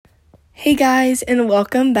Hey guys, and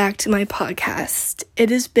welcome back to my podcast.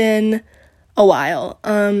 It has been a while.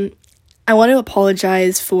 I want to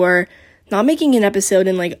apologize for not making an episode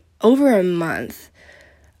in over a month.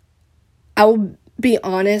 I'll be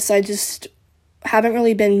honest, I just haven't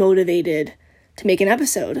really been motivated to make an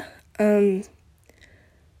episode. There's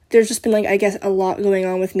just been a lot going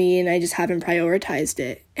on with me, and I just haven't prioritized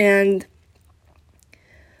it. And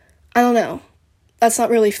I don't know. That's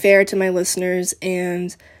not really fair to my listeners,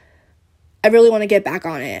 and I really want to get back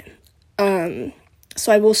on it.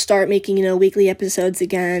 So I will start making, weekly episodes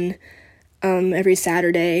again, every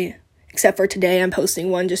Saturday, except for today. I'm posting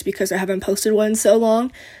one just because I haven't posted one in so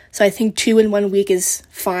long. So I think 2 in 1 week is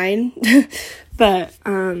fine. But,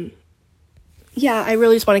 yeah, I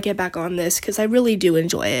really just want to get back on this because I really do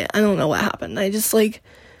enjoy it. I don't know what happened. I just, I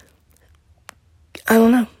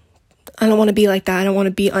don't know. I don't want to be like that. I don't want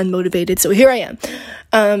to be unmotivated. So here I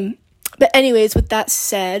am. But anyways, with that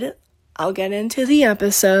said, I'll get into the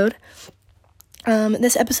episode.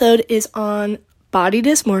 This episode is on body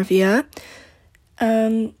dysmorphia.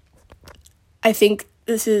 I think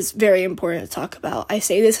this is very important to talk about. I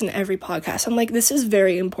say this in every podcast. I'm like, this is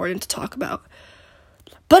very important to talk about.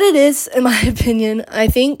 But it is, in my opinion. I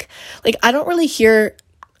think, I don't really hear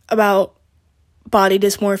about body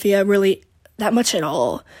dysmorphia really that much at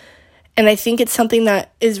all. And I think it's something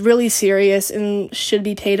that is really serious and should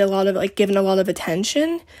be paid given a lot of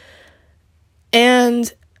attention.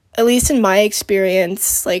 And at least in my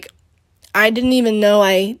experience, I didn't even know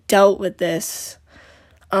I dealt with this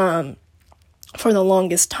for the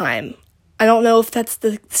longest time. I don't know if that's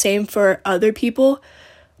the same for other people,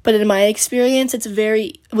 but in my experience, it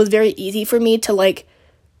was very easy for me to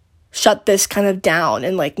shut this kind of down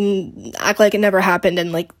and act like it never happened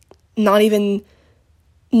and not even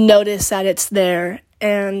notice that it's there.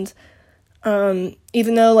 And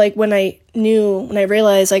even though when I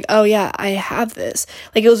realized oh yeah, I have this,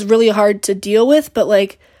 it was really hard to deal with,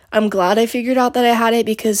 but I'm glad I figured out that I had it,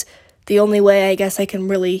 because the only way I guess I can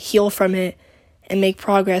really heal from it and make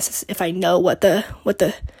progress is if I know what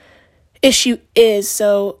the issue is.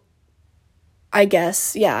 So I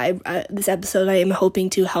guess, yeah, this episode I am hoping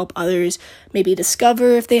to help others maybe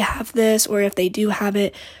discover if they have this, or if they do have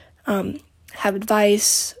it, have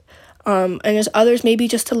advice, and there's others maybe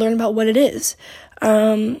just to learn about what it is.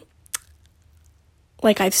 I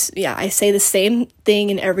say the same thing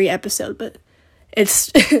in every episode, but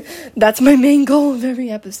it's that's my main goal of every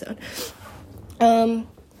episode.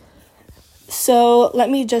 So let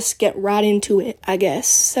me just get right into it, I guess.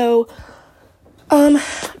 So,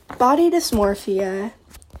 body dysmorphia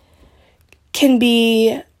can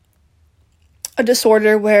be a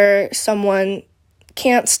disorder where someone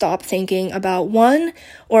can't stop thinking about one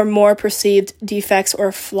or more perceived defects or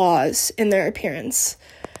flaws in their appearance.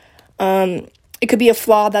 It could be a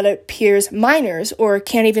flaw that appears minor or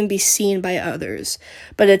can't even be seen by others,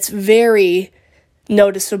 but it's very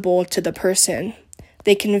noticeable to the person.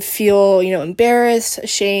 They can feel, embarrassed,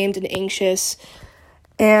 ashamed, and anxious.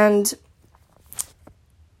 And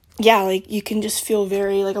yeah, you can just feel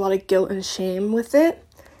very, a lot of guilt and shame with it.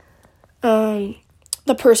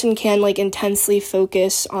 The person can, intensely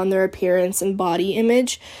focus on their appearance and body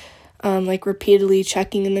image, repeatedly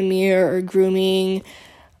checking in the mirror or grooming,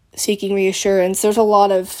 seeking reassurance. There's a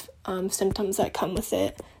lot of symptoms that come with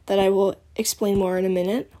it that I will explain more in a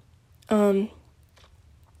minute.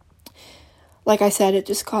 Like I said, it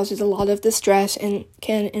just causes a lot of distress and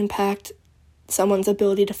can impact someone's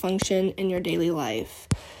ability to function in your daily life.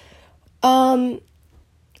 I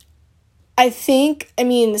think,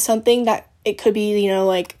 something that it could be,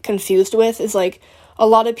 confused with is, a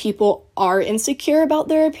lot of people are insecure about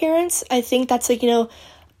their appearance. I think that's,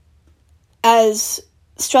 as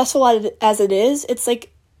stressful as it is, it's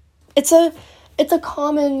a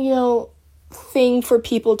common, thing for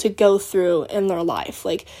people to go through in their life.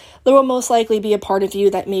 There will most likely be a part of you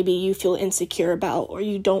that maybe you feel insecure about, or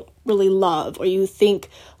you don't really love, or you think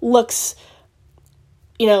looks,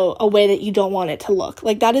 a way that you don't want it to look.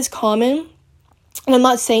 That is common. And I'm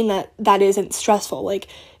not saying that isn't stressful.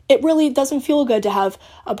 It really doesn't feel good to have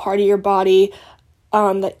a part of your body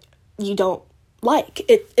that you don't like.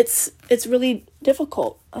 It's really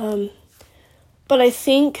difficult. But I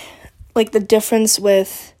think, the difference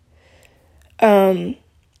with body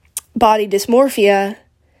dysmorphia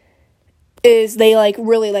is they,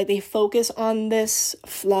 really, they focus on this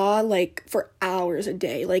flaw, for hours a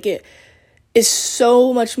day. It is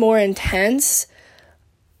so much more intense.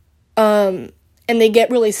 And they get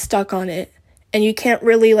really stuck on it, and you can't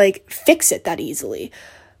really fix it that easily,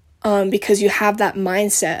 because you have that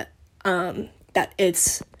mindset that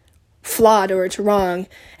it's flawed or it's wrong,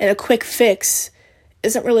 and a quick fix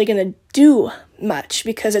isn't really going to do much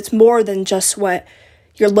because it's more than just what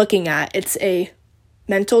you're looking at. It's a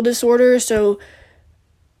mental disorder. So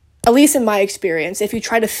at least in my experience, if you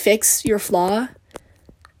try to fix your flaw,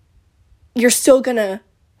 you're still going to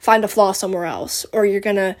find a flaw somewhere else, or you're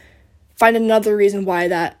going to find another reason why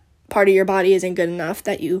that part of your body isn't good enough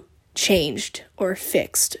that you changed or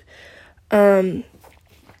fixed. And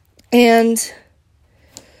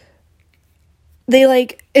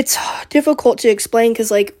it's difficult to explain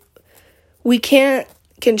because, we can't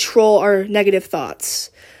control our negative thoughts.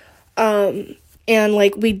 And,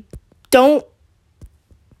 we don't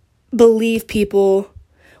believe people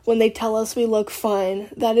when they tell us we look fine.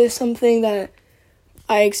 That is something that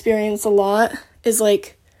I experience a lot, is,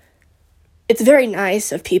 it's very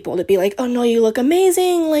nice of people to be like, oh, no, you look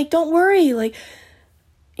amazing, don't worry,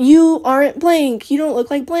 you aren't blank, you don't look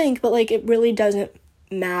like blank, but, it really doesn't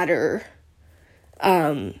matter,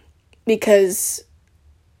 because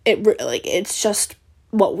it's just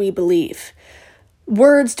what we believe.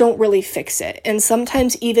 Words don't really fix it, and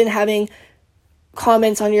sometimes even having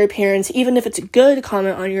comments on your appearance, even if it's a good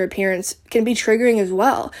comment on your appearance, can be triggering as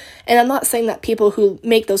well. And I'm not saying that people who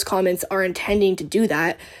make those comments are intending to do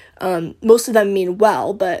that. Most of them mean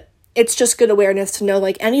well, but it's just good awareness to know,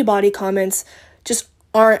 any body comments just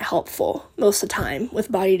aren't helpful most of the time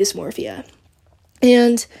with body dysmorphia.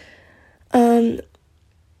 And,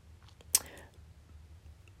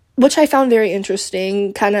 which I found very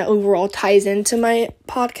interesting, kind of overall ties into my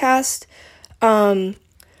podcast.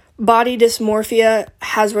 Body dysmorphia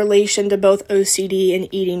has relation to both OCD and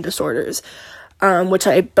eating disorders, which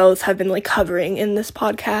I both have been covering in this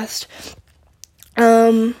podcast.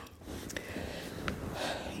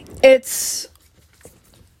 It's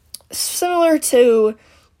similar to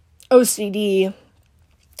OCD,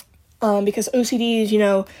 because OCD is,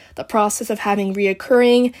 the process of having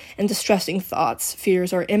reoccurring and distressing thoughts,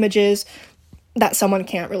 fears, or images that someone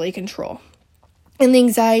can't really control. And the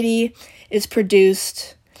anxiety is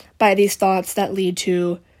produced by these thoughts that lead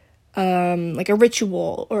to a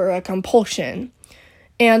ritual or a compulsion.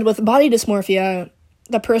 And with body dysmorphia,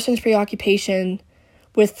 the person's preoccupation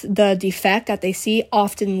with the defect that they see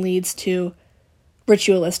often leads to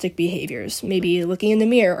ritualistic behaviors, maybe looking in the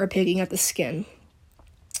mirror or picking at the skin.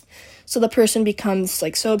 So the person becomes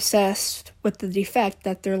so obsessed with the defect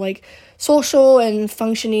that their social and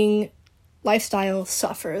functioning lifestyle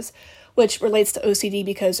suffers, which relates to OCD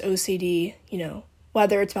because OCD,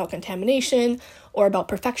 whether it's about contamination or about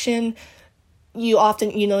perfection, you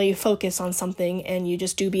often, you focus on something and you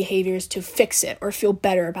just do behaviors to fix it or feel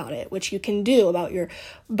better about it, which you can do about your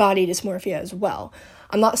body dysmorphia as well.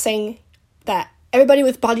 I'm not saying that everybody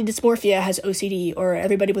with body dysmorphia has OCD or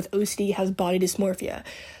everybody with OCD has body dysmorphia.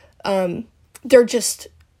 They're just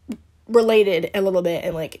related a little bit,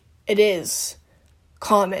 and it is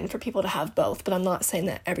common for people to have both, but I'm not saying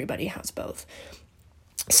that everybody has both.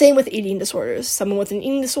 Same with eating disorders. Someone with an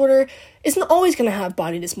eating disorder isn't always going to have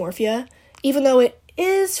body dysmorphia. Even though it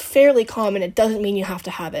is fairly common, it doesn't mean you have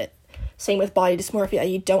to have it. Same with body dysmorphia.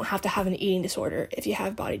 You don't have to have an eating disorder if you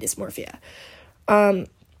have body dysmorphia.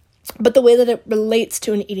 But the way that it relates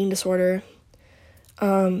to an eating disorder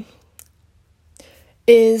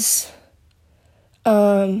is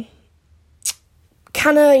kind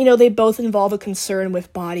of, they both involve a concern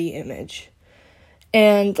with body image.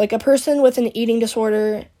 And a person with an eating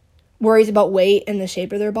disorder worries about weight and the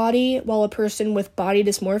shape of their body, while a person with body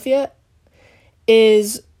dysmorphia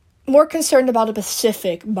is more concerned about a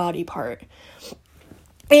specific body part.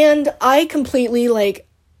 And I completely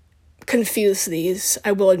confuse these,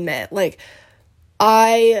 I will admit.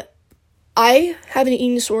 I have an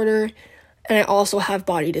eating disorder and I also have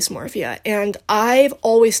body dysmorphia, and I've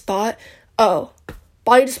always thought, oh,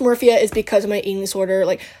 body dysmorphia is because of my eating disorder.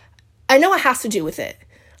 I know it has to do with it.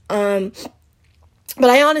 But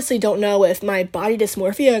I honestly don't know if my body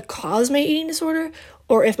dysmorphia caused my eating disorder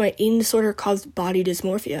or if my eating disorder caused body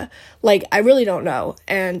dysmorphia. I really don't know.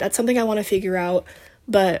 And that's something I want to figure out.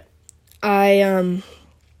 But I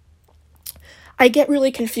get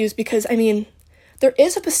really confused because, there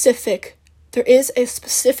is a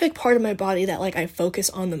specific part of my body that, I focus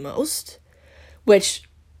on the most, which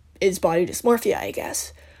is body dysmorphia, I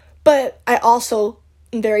guess. But I also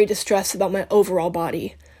am very distressed about my overall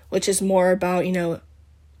body, which is more about,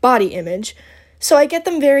 body image. So I get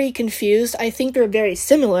them very confused. I think they're very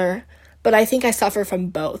similar, but I think I suffer from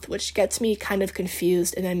both, which gets me kind of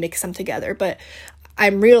confused, and I mix them together. But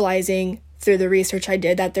I'm realizing through the research I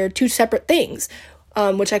did that they're two separate things,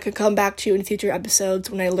 which I could come back to in future episodes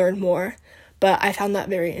when I learn more. But I found that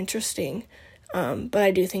very interesting. But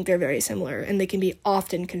I do think they're very similar, and they can be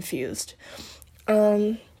often confused.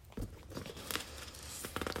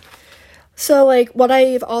 So, like, what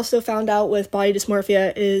I've also found out with body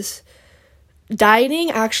dysmorphia is dieting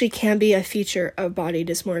actually can be a feature of body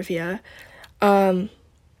dysmorphia. But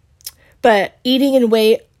eating and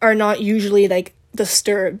weight are not usually, like,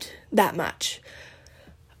 disturbed that much.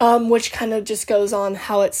 Which kind of just goes on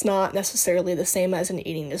how it's not necessarily the same as an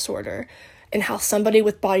eating disorder. And how somebody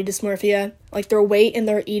with body dysmorphia, like, their weight and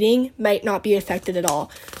their eating might not be affected at all.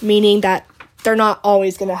 Meaning that they're not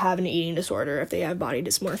always going to have an eating disorder if they have body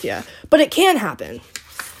dysmorphia. But it can happen.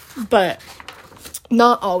 But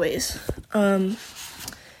not always. And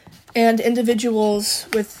individuals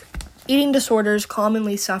with eating disorders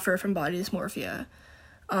commonly suffer from body dysmorphia.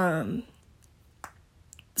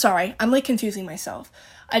 Sorry, I'm, like, confusing myself.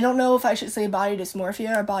 I don't know if I should say body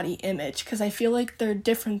dysmorphia or body image, because I feel like they're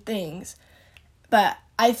different things. But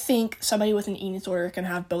I think somebody with an eating disorder can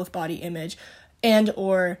have both body image and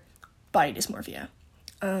or body dysmorphia.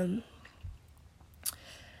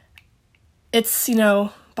 It's,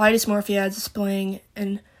 body dysmorphia displaying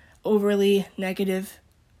an overly negative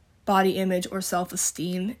body image or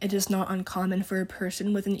self-esteem. It is not uncommon for a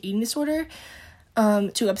person with an eating disorder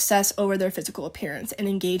to obsess over their physical appearance and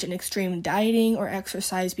engage in extreme dieting or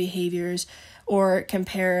exercise behaviors or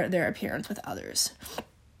compare their appearance with others.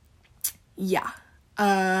 Yeah.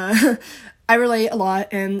 I relate a lot,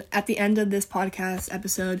 and at the end of this podcast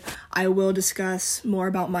episode, I will discuss more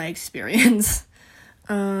about my experience.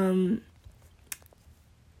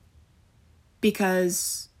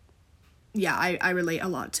 Because, yeah, I relate a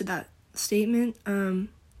lot to that statement.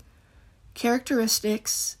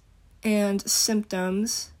 Characteristics and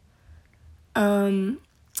symptoms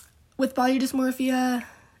with body dysmorphia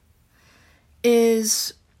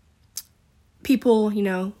is people,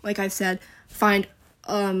 like I've said, find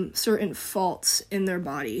certain faults in their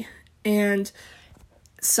body. And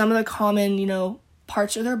some of the common,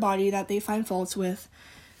 parts of their body that they find faults with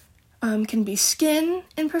can be skin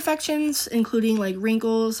imperfections, including, like,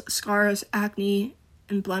 wrinkles, scars, acne,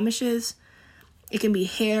 and blemishes. It can be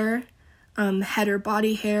hair, head or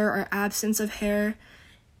body hair or absence of hair.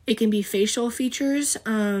 It can be facial features,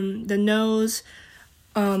 the nose,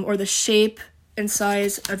 or the shape and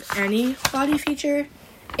size of any body feature,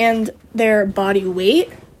 and their body weight,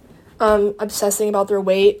 obsessing about their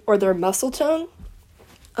weight or their muscle tone.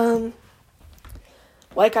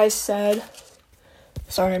 Like I said,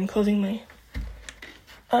 sorry, I'm closing my,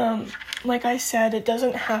 like I said, it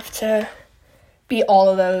doesn't have to be all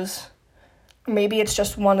of those. Maybe it's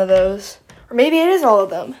just one of those, or maybe it is all of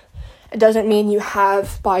them. It doesn't mean you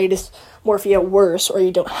have body dysmorphia worse or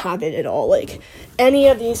you don't have it at all. Like, any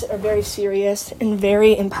of these are very serious and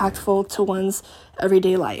very impactful to one's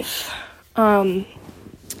everyday life.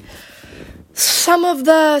 Some of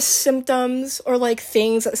the symptoms or, like,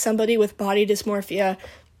 things that somebody with body dysmorphia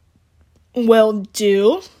will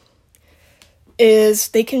do is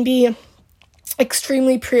they can be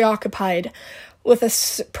extremely preoccupied with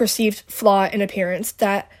a perceived flaw in appearance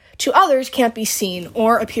that to others can't be seen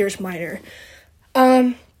or appears minor.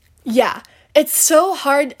 Yeah, it's so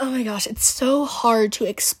hard. Oh my gosh, it's so hard to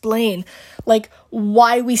explain, like,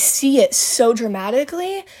 why we see it so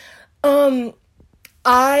dramatically. I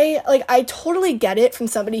totally get it from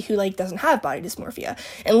somebody who, like, doesn't have body dysmorphia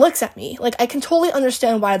and looks at me. Like, I can totally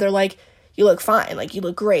understand why they're like, you look fine, like, you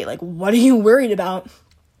look great, like, what are you worried about?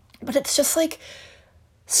 But it's just, like,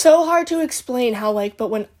 so hard to explain how, like, but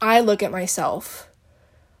when I look at myself,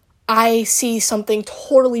 I see something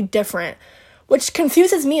totally different, which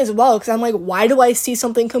confuses me as well, because I'm like, why do I see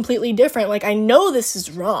something completely different? Like, I know this is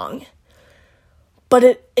wrong, but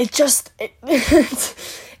it just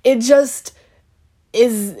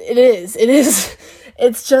is,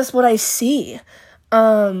 it's just what I see.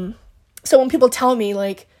 So when people tell me,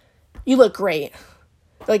 like, you look great,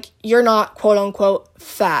 like, you're not quote unquote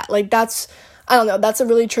fat, like, that's, I don't know, that's a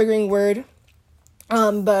really triggering word,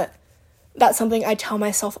 but that's something I tell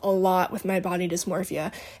myself a lot with my body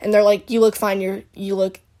dysmorphia, and they're like, you look fine, you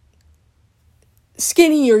look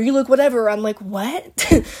skinny, or you look whatever. I'm like, what?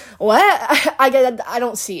 What? I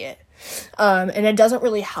don't see it. And it doesn't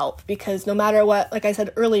really help, because no matter what, like I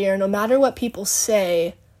said earlier, no matter what people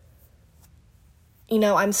say,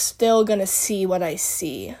 I'm still gonna see what I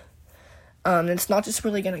see. And it's not just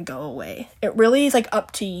really gonna go away. It really is, like,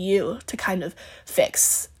 up to you to kind of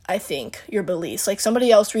fix, I think, your beliefs. Like,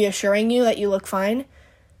 somebody else reassuring you that you look fine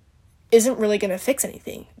isn't really gonna fix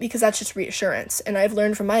anything, because that's just reassurance. And I've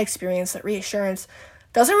learned from my experience that reassurance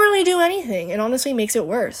doesn't really do anything. It honestly makes it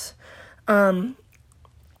worse.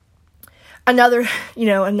 Another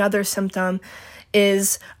symptom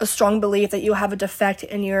is a strong belief that you have a defect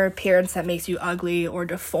in your appearance that makes you ugly or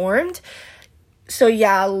deformed. So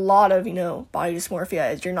yeah, a lot of, body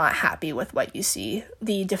dysmorphia is you're not happy with what you see.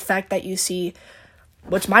 The defect that you see,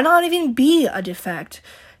 which might not even be a defect,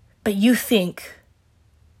 but you think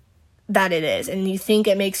that it is, and you think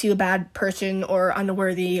it makes you a bad person or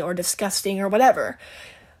unworthy or disgusting or whatever.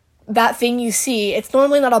 That thing you see, it's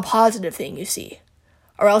normally not a positive thing you see,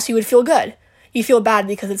 or else you would feel good. You feel bad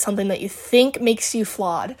because it's something that you think makes you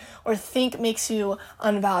flawed or think makes you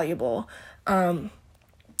unvaluable.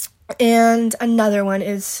 And another one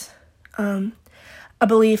is a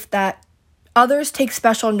belief that others take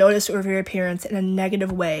special notice of your appearance in a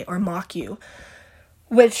negative way or mock you.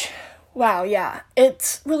 Which, wow, yeah,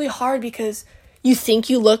 it's really hard because you think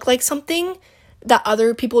you look like something that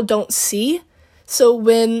other people don't see. So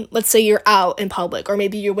when, let's say you're out in public or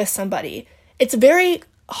maybe you're with somebody, it's very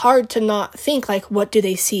hard to not think, like, what do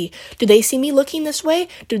they see? Do they see me looking this way?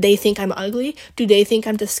 Do they think I'm ugly? Do they think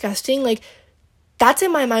I'm disgusting? Like, that's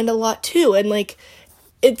in my mind a lot too. And like,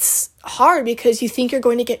 it's hard because you think you're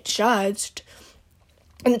going to get judged,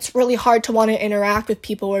 and it's really hard to want to interact with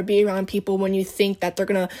people or be around people when you think that they're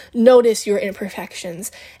going to notice your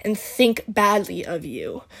imperfections and think badly of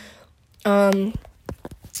you. I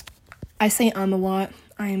say a lot.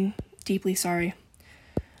 I'm deeply sorry.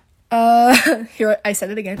 Here, I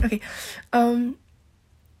said it again. Okay.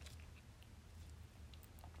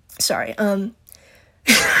 Sorry.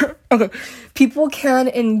 Okay. People can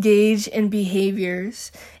engage in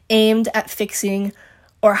behaviors aimed at fixing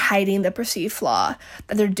or hiding the perceived flaw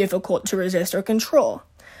that they're difficult to resist or control.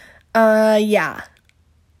 Yeah.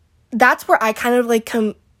 That's where I kind of like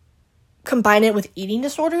combine it with eating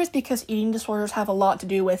disorders, because eating disorders have a lot to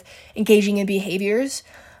do with engaging in behaviors.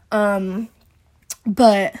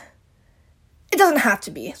 But it doesn't have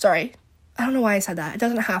to be. Sorry. I don't know why I said that. It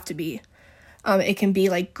doesn't have to be. It can be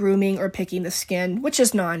like grooming or picking the skin, which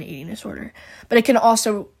is not an eating disorder. But it can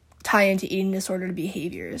also tie into eating disorder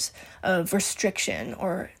behaviors of restriction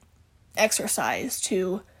or exercise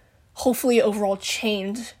to hopefully overall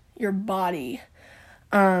change your body.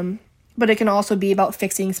 But it can also be about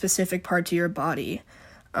fixing specific parts of your body.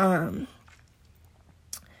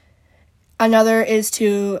 Another is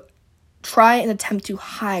to try and attempt to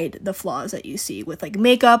hide the flaws that you see with like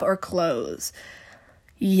makeup or clothes.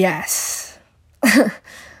 Yes.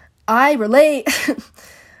 I relate.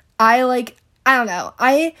 I don't know.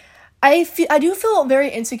 I do feel very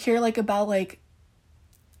insecure, like, about, like,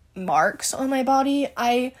 marks on my body.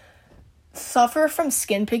 I suffer from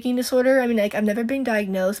skin picking disorder. I mean, like, I've never been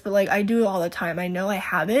diagnosed, but, like, I do it all the time. I know I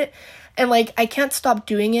have it, and, like, I can't stop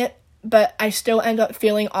doing it, but I still end up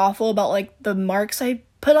feeling awful about, like, the marks I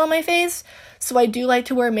put on my face, so I do like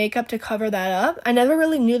to wear makeup to cover that up. I never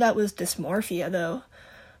really knew that was dysmorphia, though.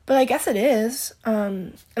 But I guess it is.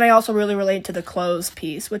 And I also really relate to the clothes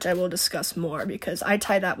piece, which I will discuss more because I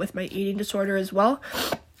tie that with my eating disorder as well.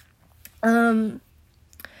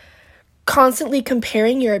 Constantly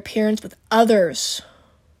comparing your appearance with others.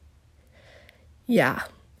 Yeah.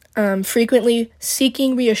 Frequently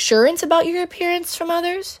seeking reassurance about your appearance from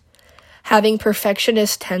others. Having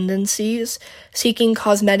perfectionist tendencies. Seeking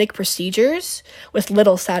cosmetic procedures with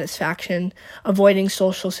little satisfaction. Avoiding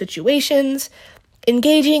social situations.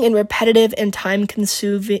 Engaging in repetitive and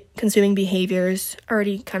time-consuming behaviors.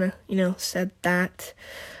 Already kind of, said that.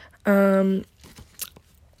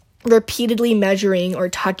 Repeatedly measuring or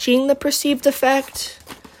touching the perceived defect.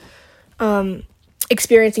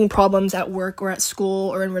 Experiencing problems at work or at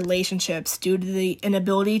school or in relationships due to the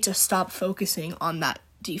inability to stop focusing on that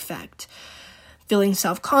defect. Feeling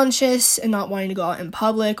self-conscious and not wanting to go out in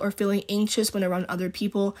public, or feeling anxious when around other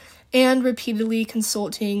people, and repeatedly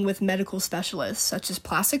consulting with medical specialists such as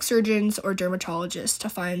plastic surgeons or dermatologists to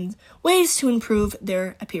find ways to improve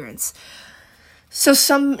their appearance. So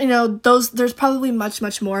some, there's probably much,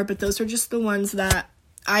 much more, but those are just the ones that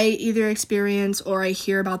I either experience or I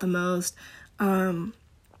hear about the most.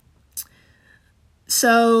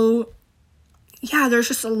 So yeah, there's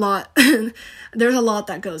just a lot. There's a lot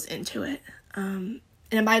that goes into it. And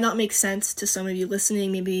it might not make sense to some of you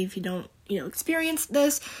listening, maybe if you don't, experience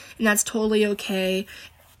this, and that's totally okay.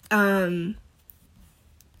 Those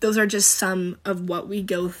are just some of what we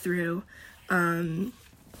go through. Now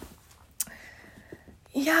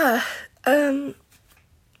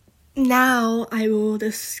I will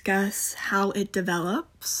discuss how it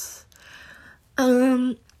develops.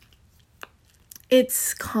 It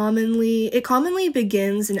commonly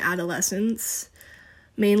begins in adolescence,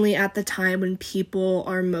 mainly at the time when people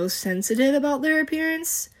are most sensitive about their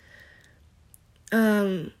appearance.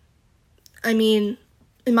 I mean,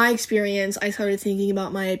 in my experience, I started thinking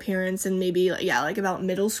about my appearance in maybe, about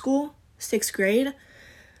middle school, 6th grade.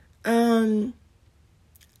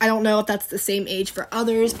 I don't know if that's the same age for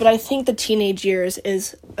others, but I think the teenage years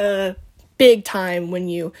is a big time when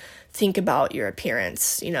you think about your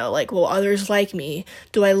appearance. You know, like, will others like me?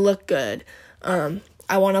 Do I look good?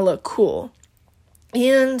 I want to look cool.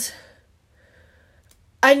 And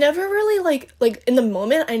I never really, like, in the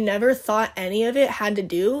moment, I never thought any of it had to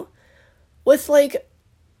do with, like,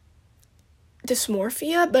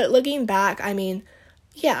 dysmorphia, but looking back, I mean,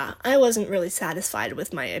 yeah, I wasn't really satisfied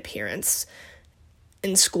with my appearance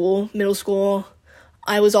in school, middle school.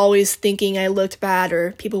 I was always thinking I looked bad,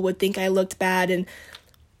 or people would think I looked bad, and,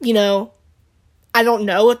 you know, I don't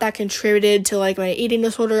know if that contributed to, like, my eating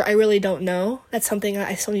disorder. I really don't know. That's something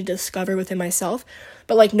I still need to discover within myself.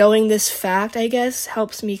 But, like, knowing this fact, I guess,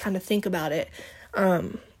 helps me kind of think about it.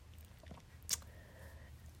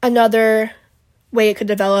 Another way it could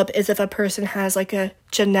develop is if a person has, like, a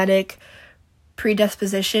genetic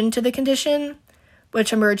predisposition to the condition,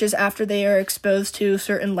 which emerges after they are exposed to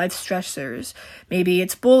certain life stressors. Maybe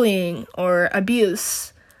it's bullying or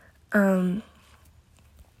abuse.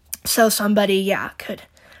 So somebody, could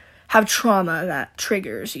have trauma that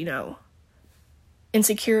triggers, you know,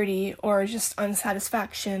 insecurity or just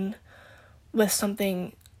unsatisfaction with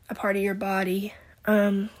something, a part of your body.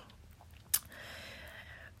 Body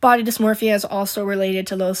dysmorphia is also related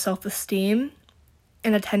to low self-esteem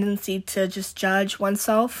and a tendency to just judge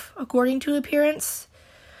oneself according to appearance.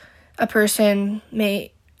 A person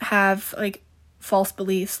may have, like, false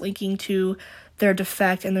beliefs linking to their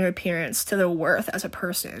defect and their appearance to their worth as a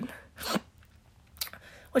person,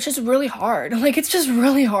 which is really hard. Like, it's just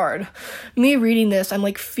really hard. Me reading this, I'm,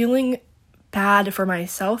 like, feeling bad for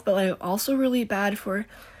myself, but, like, also really bad for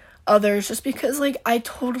others, just because, like, I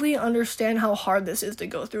totally understand how hard this is to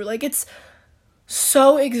go through. Like, it's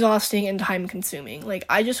so exhausting and time consuming. Like,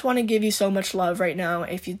 I just want to give you so much love right now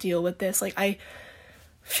if you deal with this. Like, I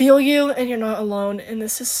feel you, and you're not alone, and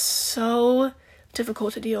this is so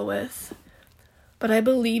difficult to deal with. But I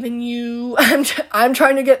believe in you. I'm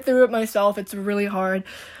trying to get through it myself. It's really hard.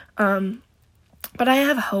 But I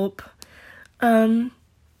have hope. Sorry,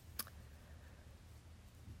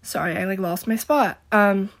 I, like, lost my spot.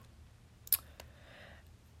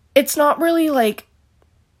 It's not really, like,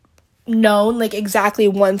 known, like, exactly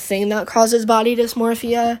one thing that causes body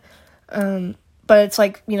dysmorphia. But it's,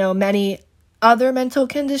 like, you know, many other mental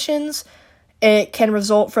conditions. It can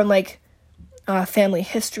result from, like, family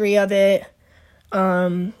history of it,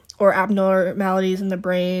 or abnormalities in the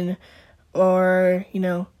brain, or, you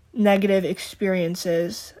know, negative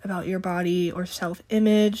experiences about your body or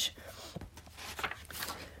self-image.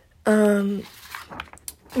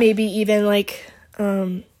 Maybe even, like,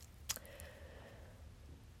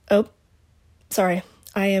 sorry,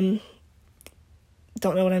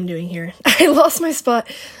 don't know what I'm doing here. I lost my spot.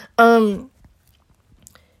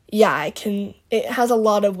 It has a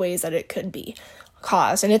lot of ways that it could be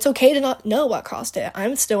caused, and it's okay to not know what caused it.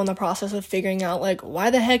 I'm still in the process of figuring out, like, why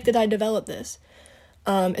the heck did I develop this?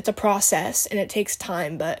 It's a process, and it takes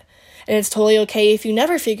time, and it's totally okay if you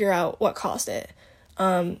never figure out what caused it.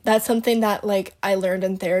 That's something that, like, I learned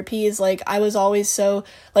in therapy is, like, I was always so,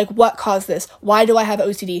 like, what caused this? Why do I have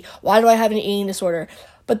OCD? Why do I have an eating disorder?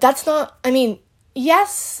 But that's not, I mean,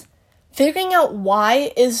 yes, figuring out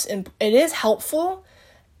why is helpful,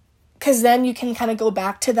 because then you can kind of go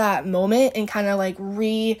back to that moment and kind of, like,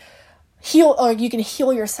 heal, or you can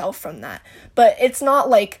heal yourself from that. But it's not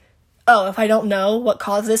like, oh, if I don't know what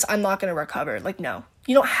caused this, I'm not going to recover. Like, no,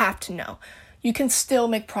 you don't have to know. You can still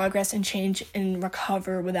make progress and change and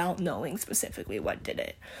recover without knowing specifically what did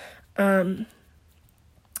it.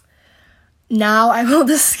 Now I will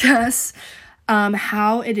discuss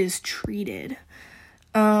how it is treated.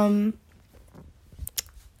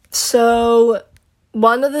 So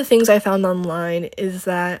one of the things I found online is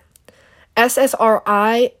that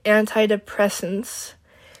SSRI antidepressants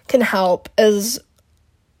can help, as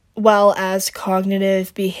well as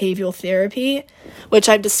cognitive behavioral therapy, which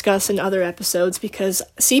I've discussed in other episodes, because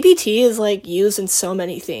CBT is, like, used in so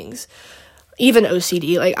many things, even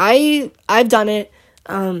OCD. Like, I've done it,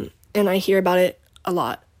 and I hear about it a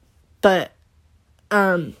lot, but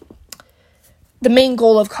the main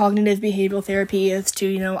goal of cognitive behavioral therapy is to,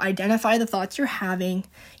 you know, identify the thoughts you're having,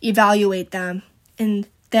 evaluate them, and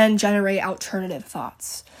then generate alternative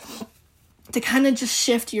thoughts, to kind of just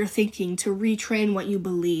shift your thinking, to retrain what you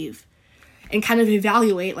believe, and kind of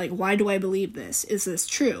evaluate, like, why do I believe this? Is this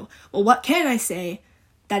true? Well, what can I say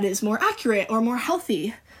that is more accurate or more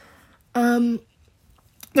healthy?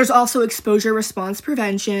 There's also exposure response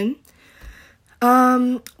prevention,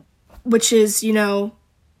 which is, you know,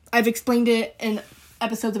 I've explained it in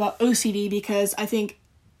episodes about OCD, because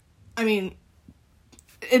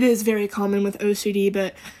it is very common with OCD,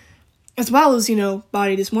 but as well as,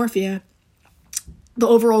 body dysmorphia, the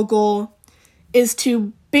overall goal is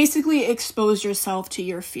to basically expose yourself to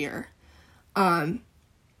your fear. And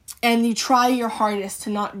you try your hardest to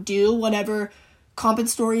not do whatever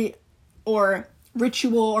compensatory or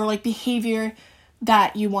ritual or behavior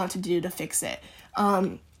that you want to do to fix it.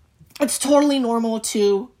 It's totally normal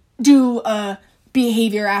to do a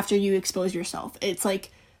behavior after you expose yourself. It's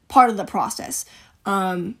part of the process.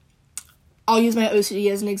 I'll use my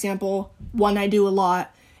OCD as an example. One I do a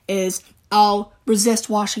lot is I'll resist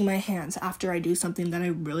washing my hands after I do something that I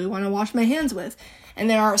really want to wash my hands with. And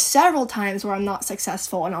there are several times where I'm not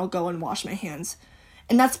successful and I'll go and wash my hands.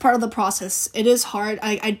 And that's part of the process. It is hard.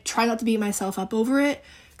 I try not to beat myself up over it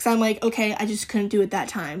because I'm okay, I just couldn't do it that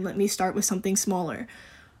time. Let me start with something smaller.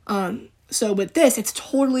 So with this, it's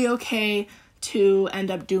totally okay to end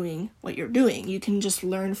up doing what you're doing. You can just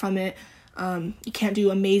learn from it. You can't do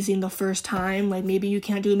amazing the first time. Maybe you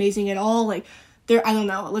can't do amazing at all. I don't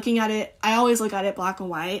know. Looking at it, I always look at it black and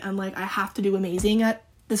white. I'm I have to do amazing at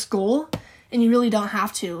this goal. And you really don't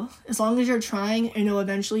have to. As long as you're trying,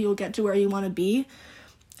 eventually you'll get to where you want to be.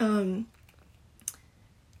 And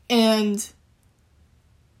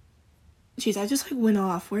geez, I just went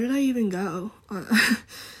off. Where did I even go?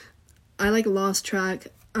 I lost track.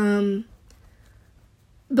 But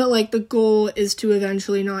the goal is to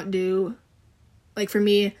eventually not do, for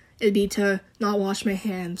me, it'd be to not wash my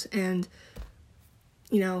hands and,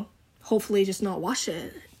 hopefully just not wash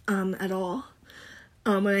it at all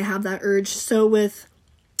when I have that urge. So with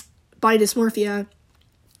body dysmorphia,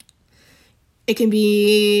 it can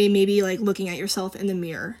be maybe looking at yourself in the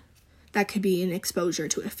mirror. That could be an exposure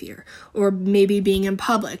to a fear. Or maybe being in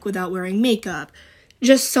public without wearing makeup.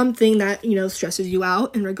 Just something that, stresses you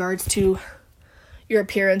out in regards to your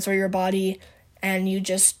appearance or your body, and you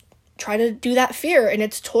just try to do that fear, and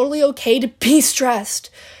it's totally okay to be stressed.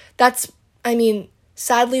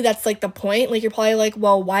 Sadly, that's the point. You're probably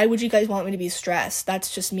well, why would you guys want me to be stressed?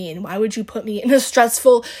 That's just mean. Why would you put me in a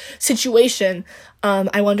stressful situation?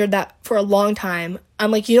 I wondered that for a long time.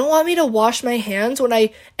 I'm you don't want me to wash my hands when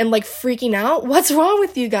I am freaking out? What's wrong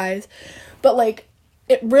with you guys? But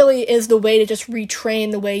it really is the way to just retrain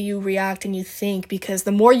the way you react and you think, because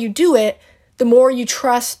the more you do it, the more you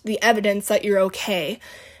trust the evidence that you're okay.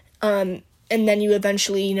 And then you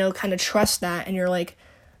eventually, kind of trust that, and you're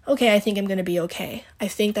okay, I think I'm going to be okay. I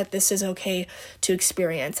think that this is okay to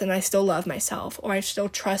experience, and I still love myself, or I still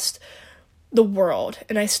trust the world,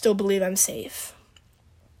 and I still believe I'm safe.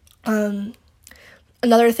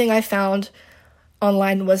 Another thing I found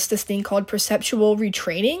online was this thing called perceptual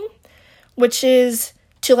retraining, which is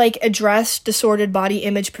to address disordered body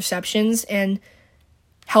image perceptions and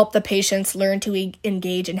help the patients learn to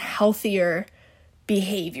engage in healthier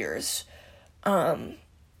behaviors. Kind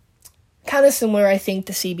of similar, I think,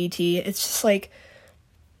 to CBT. It's just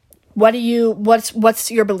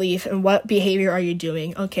what's your belief and what behavior are you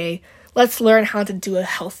doing? Okay, let's learn how to do a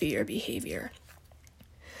healthier behavior.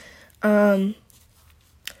 Another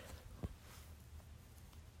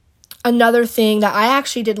thing that I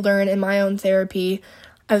actually did learn in my own therapy,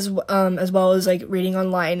 as well as reading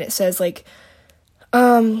online, it says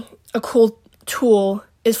a cool tool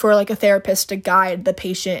is for a therapist to guide the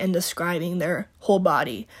patient in describing their whole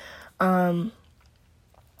body. It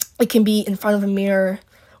can be in front of a mirror,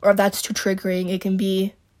 or if that's too triggering, it can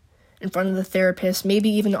be in front of the therapist, maybe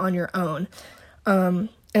even on your own. And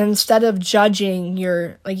instead of judging,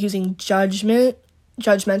 you're using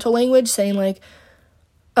judgmental language, saying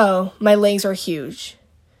oh, my legs are huge.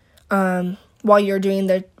 While you're doing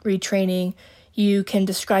the retraining, you can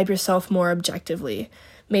describe yourself more objectively.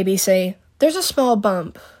 Maybe say, there's a small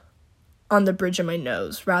bump on the bridge of my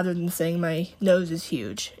nose, rather than saying my nose is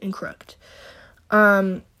huge and crooked.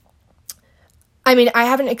 I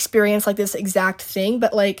haven't experienced this exact thing,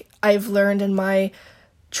 but I've learned in my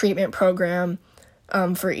treatment program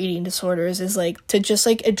for eating disorders is to just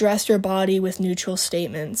address your body with neutral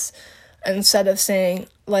statements instead of saying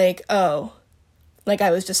oh, I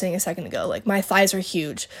was just saying a second ago, my thighs are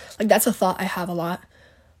huge. That's a thought I have a lot,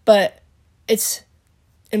 but it's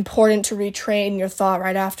important to retrain your thought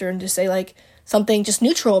right after and just say something just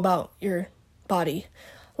neutral about your body.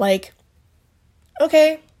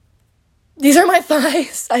 Okay, these are my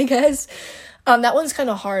thighs, I guess. That one's kind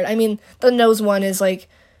of hard. The nose one is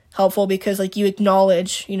helpful because you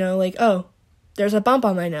acknowledge, oh, there's a bump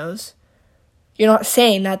on my nose. You're not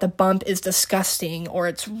saying that the bump is disgusting or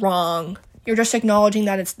it's wrong. You're just acknowledging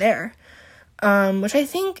that it's there, which I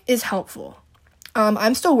think is helpful.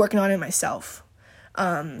 I'm still working on it myself.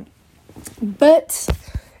 But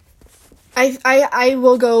I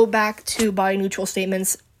will go back to body neutral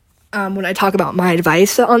statements when I talk about my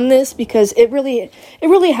advice on this, because it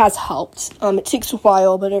really has helped. It takes a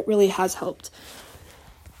while, but it really has helped.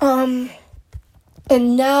 And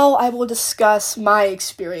now I will discuss my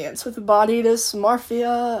experience with body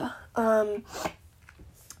dysmorphia.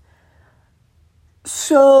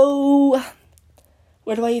 So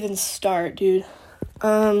where do I even start, dude?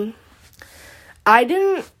 I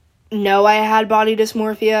didn't know I had body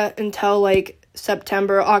dysmorphia until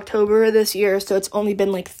September, October of this year, so it's only been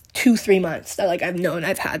 2-3 months that I've known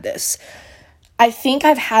I've had this. I think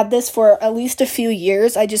I've had this for at least a few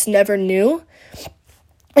years. I just never knew,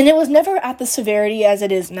 and it was never at the severity as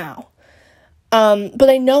it is now. But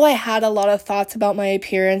I know I had a lot of thoughts about my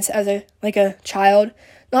appearance as a child,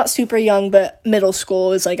 not super young, but middle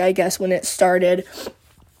school is I guess when it started.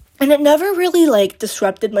 And it never really,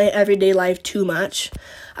 disrupted my everyday life too much.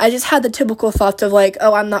 I just had the typical thoughts of,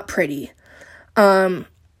 oh, I'm not pretty. I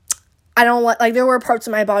don't there were parts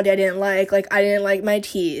of my body I didn't like. I didn't like my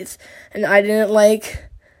teeth. And I didn't like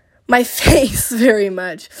my face very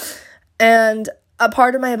much. And a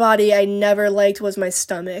part of my body I never liked was my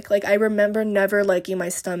stomach. I remember never liking my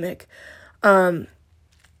stomach. Well,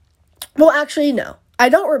 actually, no. I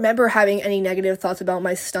don't remember having any negative thoughts about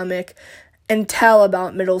my stomach until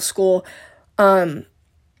about middle school, but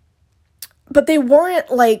they weren't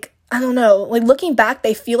I don't know, looking back,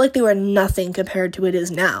 they feel like they were nothing compared to it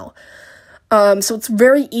is now, so it's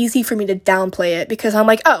very easy for me to downplay it, because I'm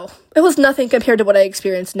oh, it was nothing compared to what I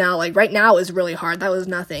experienced now, right now is really hard, that was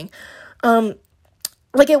nothing, it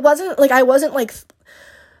wasn't, I wasn't,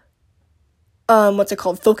 what's it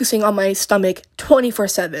called, focusing on my stomach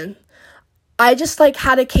 24/7, I just,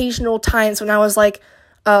 had occasional times when I was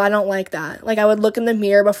oh, I don't like that. I would look in the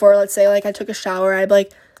mirror before, let's say, I took a shower. I'd be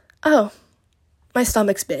oh, my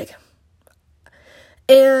stomach's big.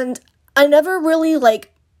 And I never really,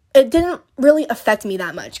 it didn't really affect me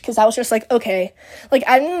that much, because I was just okay.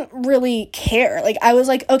 I didn't really care. I was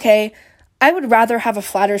okay, I would rather have a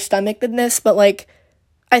flatter stomach than this, but,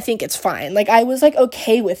 I think it's fine. I was,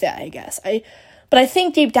 okay with it, I guess. But I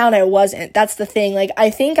think deep down I wasn't. That's the thing.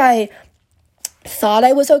 I think I thought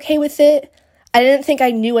I was okay with it. I didn't think I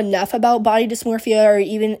knew enough about body dysmorphia or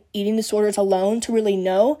even eating disorders alone to really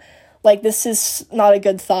know, this is not a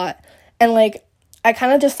good thought. And, I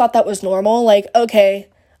kind of just thought that was normal. Okay,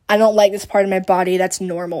 I don't like this part of my body. That's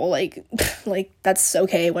normal. That's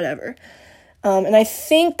okay, whatever. And I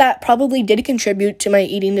think that probably did contribute to my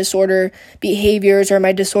eating disorder behaviors or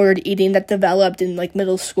my disordered eating that developed in,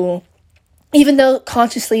 middle school, even though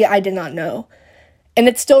consciously I did not know. And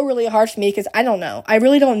it's still really hard for me because I don't know. I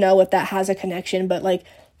really don't know if that has a connection, but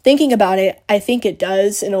thinking about it, I think it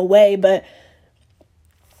does in a way, but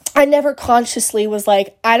I never consciously was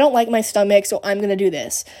I don't like my stomach, so I'm going to do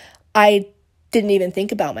this. I didn't even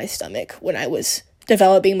think about my stomach when I was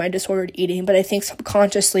developing my disordered eating, but I think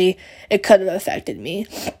subconsciously it could have affected me,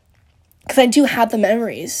 because I do have the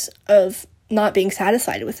memories of not being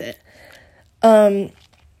satisfied with it.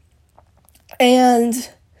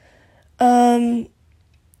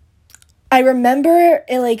 I remember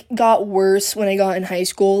it, got worse when I got in high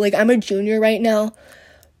school. I'm a junior right now,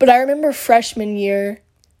 but I remember freshman year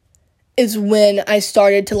is when I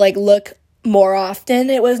started to, look more often.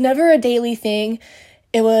 It was never a daily thing.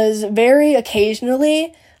 It was very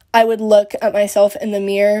occasionally I would look at myself in the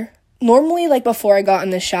mirror, normally, before I got in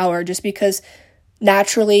the shower, just because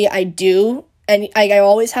naturally I do, and I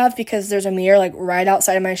always have, because there's a mirror, right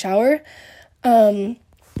outside of my shower.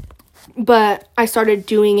 But I started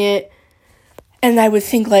doing it, and I would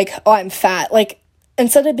think, oh, I'm fat.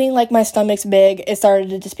 Instead of being, my stomach's big, it started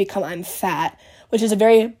to just become I'm fat, which is a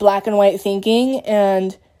very black and white thinking,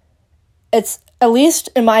 and it's, at least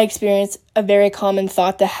in my experience, a very common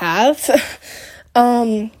thought to have.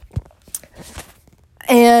 And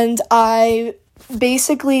I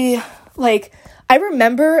basically, I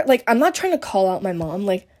remember, I'm not trying to call out my mom.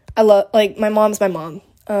 I love, my mom's my mom.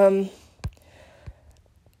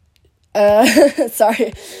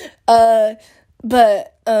 Sorry.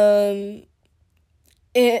 But I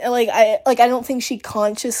don't think she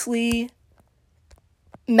consciously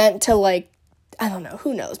meant to, I don't know,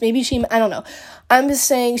 who knows, maybe I don't know, I'm just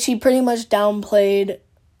saying she pretty much downplayed,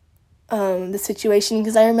 the situation,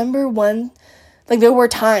 because I remember there were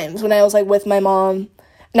times when I was, with my mom,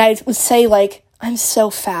 and I would say, I'm so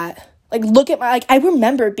fat, look at my, I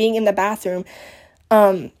remember being in the bathroom,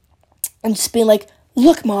 and just being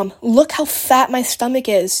look, Mom, look how fat my stomach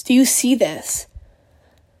is, do you see this?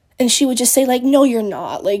 And she would just say, no, you're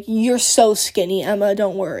not, you're so skinny, Emma,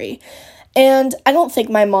 don't worry. And I don't think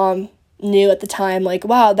my mom knew at the time, like,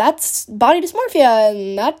 wow, that's body dysmorphia,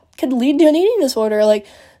 and that could lead to an eating disorder. Like,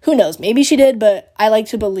 who knows? Maybe she did, but I like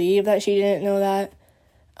to believe that she didn't know that.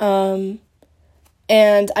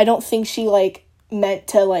 And I don't think she, like, meant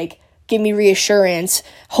to, like, give me reassurance,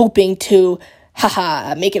 hoping to,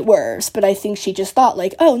 make it worse. But I think she just thought,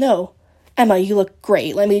 like, oh, no, Emma, you look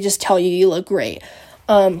great. Let me just tell you look great.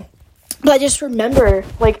 But I just remember,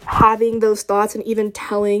 like, having those thoughts and even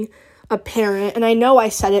telling a parent, and I know I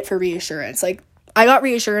said it for reassurance. Like, I got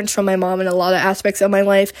reassurance from my mom in a lot of aspects of my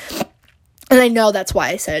life, and I know that's why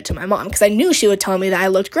I said it to my mom, because I knew she would tell me that I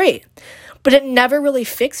looked great. But it never really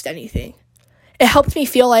fixed anything. It helped me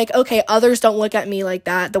feel like, okay, others don't look at me like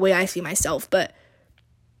that, the way I see myself, but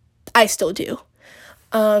I still do.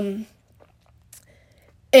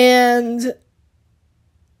 And,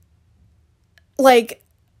 like,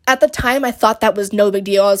 at the time, I thought that was no big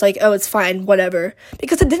deal. I was like, oh, it's fine, whatever.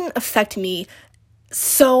 Because it didn't affect me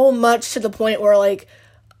so much to the point where, like,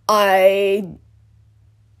 I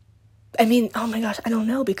mean, oh my gosh, I don't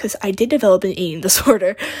know, because I did develop an eating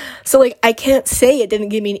disorder. So, like, I can't say it didn't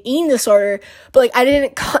give me an eating disorder, but, like,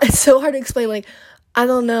 it's so hard to explain, like, I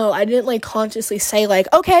don't know, I didn't, like, consciously say, like,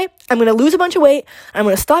 okay, I'm gonna lose a bunch of weight, I'm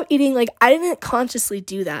gonna stop eating. Like, I didn't consciously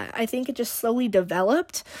do that. I think it just slowly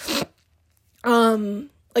developed.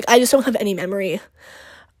 Like, I just don't have any memory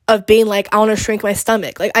of being like, I want to shrink my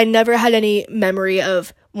stomach. Like, I never had any memory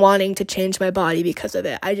of wanting to change my body because of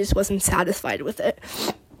it. I just wasn't satisfied with it.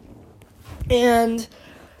 And,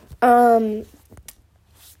 I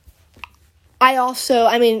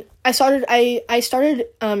started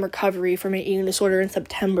recovery from an eating disorder in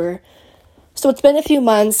September. So it's been a few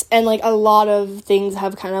months, and, like, a lot of things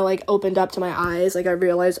have kind of, like, opened up to my eyes. Like, I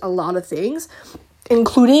realized a lot of things,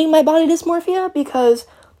 including my body dysmorphia, because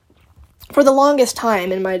for the longest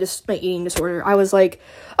time in my eating disorder, I was like,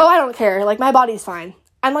 oh, I don't care. Like, my body's fine.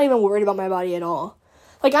 I'm not even worried about my body at all.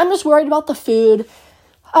 Like, I'm just worried about the food.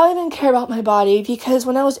 I don't even care about my body, because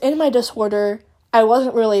when I was in my disorder, I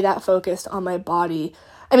wasn't really that focused on my body.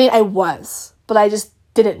 I mean, I was, but I just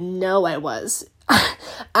didn't know I was.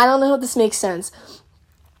 I don't know if this makes sense.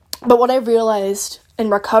 But what I've realized in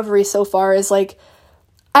recovery so far is, like,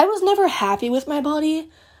 I was never happy with my body.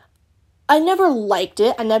 I never liked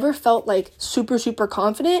it. I never felt, like, super, super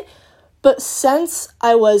confident. But since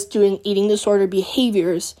I was doing eating disorder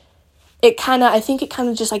behaviors, I think it kind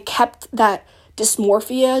of just, like, kept that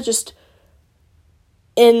dysmorphia just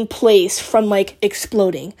in place from, like,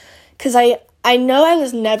 exploding. Because I know I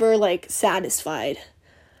was never, like, satisfied.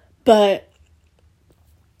 But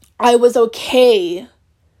I was okay.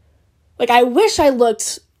 Like, I wish I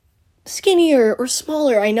looked skinnier or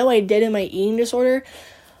smaller. I know I did in my eating disorder,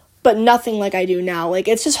 but nothing like I do now. Like,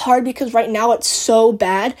 it's just hard because right now it's so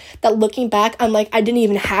bad that looking back, I'm like, I didn't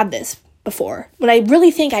even have this before. When I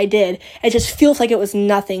really think I did, it just feels like it was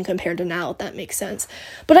nothing compared to now, if that makes sense.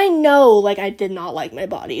 But I know, like, I did not like my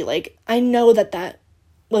body. Like, I know that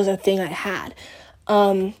was a thing I had.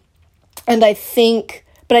 And I think,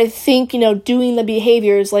 you know, doing the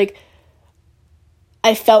behaviors, like,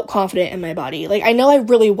 I felt confident in my body. Like, I know I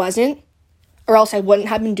really wasn't, or else I wouldn't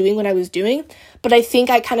have been doing what I was doing, but I think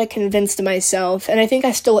I kind of convinced myself, and I think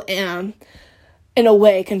I still am, in a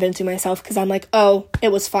way, convincing myself, because I'm like, oh,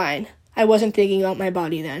 it was fine. I wasn't thinking about my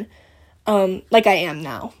body then, like I am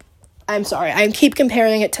now. I'm sorry, I keep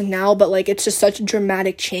comparing it to now, but, like, it's just such a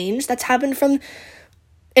dramatic change that's happened from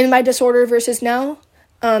in my disorder versus now,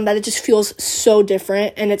 that it just feels so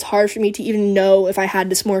different, and it's hard for me to even know if I had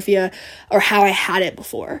dysmorphia or how I had it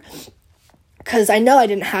before. Because I know I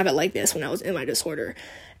didn't have it like this when I was in my disorder.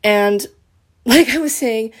 And like I was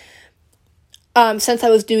saying, since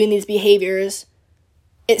I was doing these behaviors,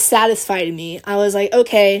 it satisfied me. I was like,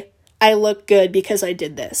 okay, I look good because I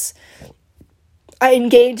did this. I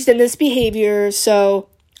engaged in this behavior, so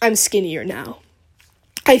I'm skinnier now.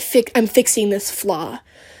 I'm fixing this flaw.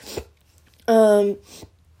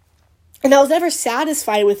 And I was never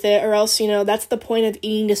satisfied with it, or else, you know, that's the point of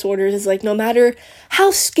eating disorders, is like, no matter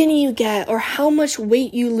how skinny you get or how much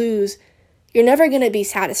weight you lose, you're never going to be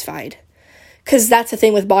satisfied. Because that's the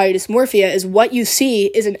thing with body dysmorphia, is what you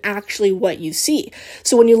see isn't actually what you see.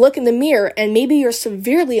 So when you look in the mirror and maybe you're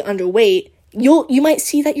severely underweight, you might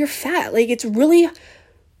see that you're fat. Like, it's really,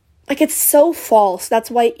 like, it's so false.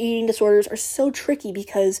 That's why eating disorders are so tricky,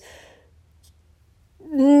 because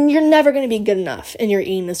you're never going to be good enough in your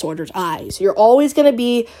eating disorder's eyes. You're always going to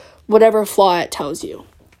be whatever flaw it tells you.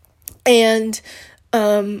 And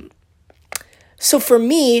so for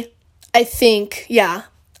me, I think, yeah,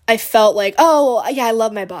 I felt like, oh, yeah, I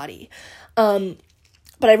love my body. But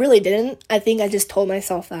I really didn't. I think I just told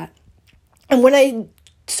myself that. And when I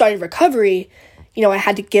started recovery, I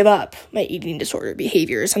had to give up my eating disorder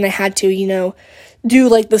behaviors, and I had to, do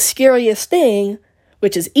like the scariest thing,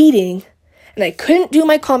 which is eating, and I couldn't do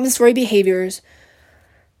my compensatory behaviors.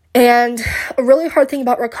 And a really hard thing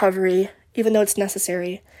about recovery, even though it's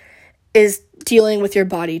necessary, is dealing with your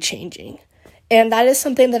body changing. And that is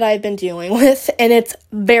something that I've been dealing with, and it's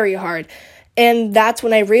very hard. And that's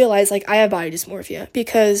when I realized, I have body dysmorphia,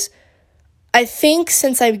 because I think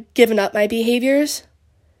since I've given up my behaviors,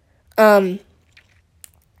 since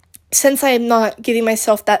I'm not giving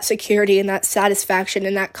myself that security and that satisfaction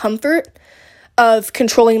and that comfort of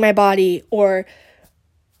controlling my body or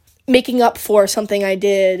making up for something I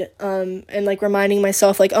did, and reminding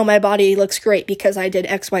myself oh, my body looks great because I did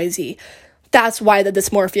XYZ. That's why the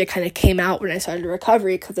dysmorphia kind of came out when I started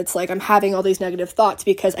recovery, because it's I'm having all these negative thoughts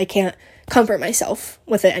because I can't comfort myself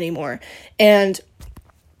with it anymore. And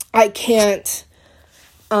I can't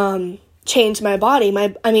change my body.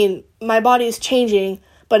 My body is changing,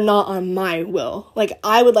 but not on my will.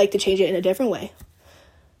 I would like to change it in a different way.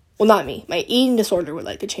 Well, not me. My eating disorder would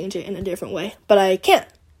like to change it in a different way, but I can't,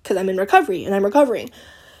 because I'm in recovery and I'm recovering.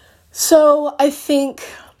 So I think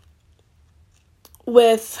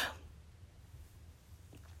with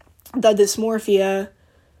the dysmorphia,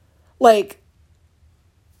 I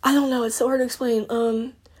don't know, it's so hard to explain.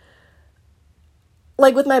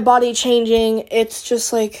 With my body changing, it's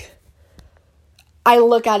just I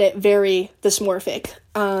look at it very dysmorphic.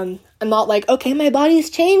 I'm not okay, my body's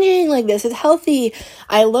changing, this is healthy.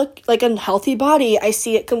 I look like a healthy body. I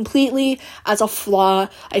see it completely as a flaw.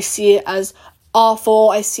 I see it as awful.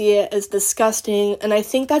 I see it as disgusting. And I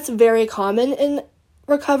think that's very common in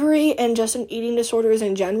recovery and just in eating disorders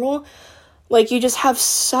in general. You just have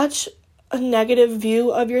such a negative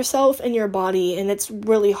view of yourself and your body, and it's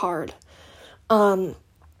really hard. For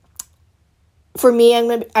me,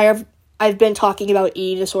 I've been talking about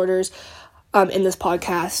eating disorders in this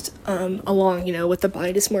podcast, along, with the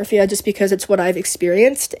body dysmorphia, just because it's what I've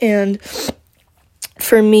experienced. And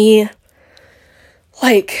for me,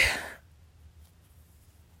 I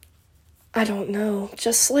don't know,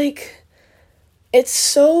 just it's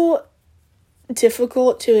so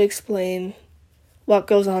difficult to explain what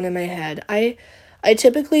goes on in my head. I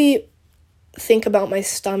typically think about my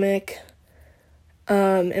stomach,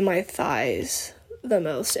 and my thighs the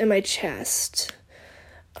most, and my chest.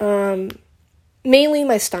 Mainly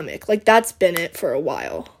my stomach. That's been it for a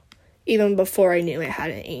while. Even before I knew I had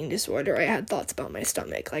an eating disorder, I had thoughts about my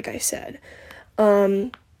stomach, like I said.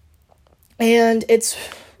 And it's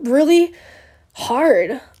really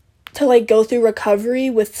hard to go through recovery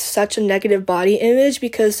with such a negative body image,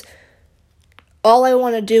 because all I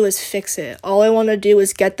want to do is fix it. All I want to do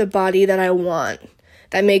is get the body that I want,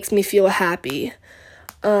 that makes me feel happy.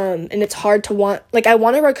 And it's hard to want, I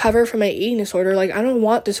want to recover from my eating disorder. I don't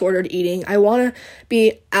want disordered eating. I want to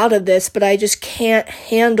be out of this, but I just can't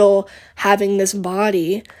handle having this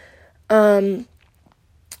body,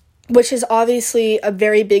 which is obviously a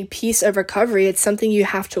very big piece of recovery. It's something you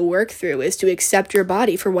have to work through, is to accept your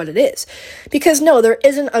body for what it is. Because no, there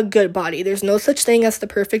isn't a good body. There's no such thing as the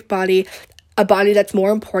perfect body, a body that's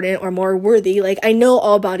more important or more worthy. I know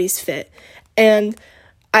all bodies fit. And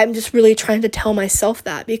I'm just really trying to tell myself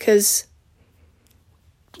that, because,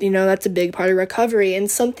 that's a big part of recovery, and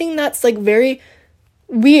something that's very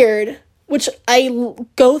weird, which I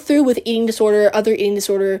go through with eating disorder, other eating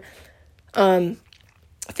disorder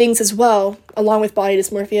things as well, along with body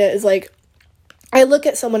dysmorphia, is I look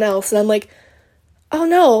at someone else and I'm oh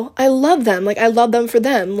no, I love them. I love them for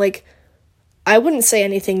them. I wouldn't say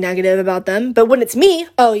anything negative about them, but when it's me,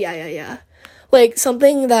 oh yeah.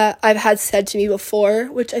 Something that I've had said to me before,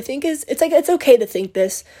 which I think is, it's okay to think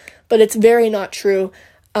this, but it's very not true.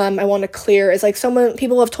 I want to clear, is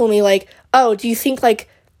people have told me oh, do you think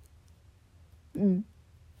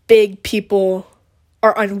big people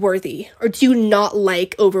are unworthy, or do you not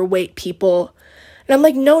like overweight people? And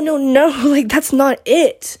I'm no, that's not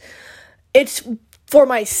it. It's for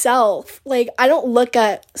myself. I don't look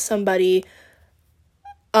at somebody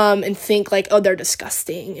and think oh, they're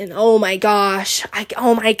disgusting, and oh my gosh,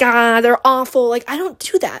 oh my god, they're awful. I don't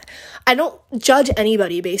do that. I don't judge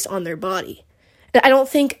anybody based on their body. I don't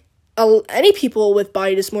think any people with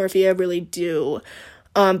body dysmorphia really do.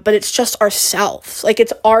 But it's just ourselves.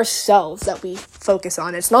 It's ourselves that we focus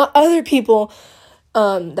on. It's not other people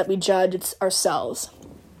that we judge, it's ourselves.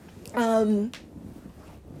 And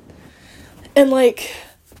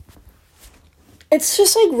it's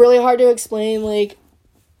just really hard to explain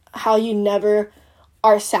how you never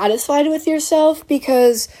are satisfied with yourself,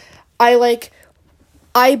 because I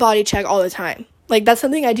body check all the time. That's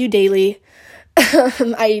something I do daily.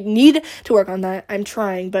 I need to work on that. I'm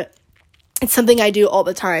trying, but It's something I do all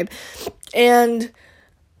the time. And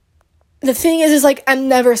the thing is like, I'm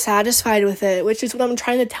never satisfied with it, which is what I'm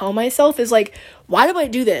trying to tell myself is like, why do I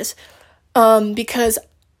do this? Because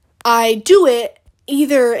I do it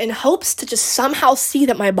either in hopes to just somehow see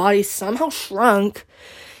that my body somehow shrunk,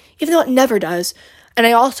 even though it never does. And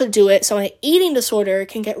I also do it so my eating disorder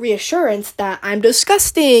can get reassurance that I'm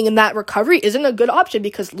disgusting and that recovery isn't a good option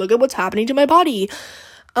because look at what's happening to my body.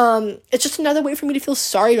 It's just another way for me to feel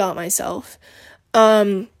sorry about myself.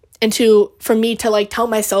 And for me to like tell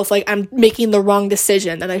myself like I'm making the wrong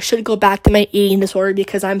decision, that I should go back to my eating disorder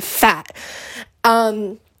because I'm fat.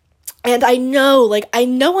 And I know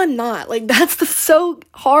I'm not. Like, that's so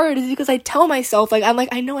hard is because I tell myself, like,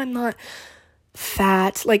 I know I'm not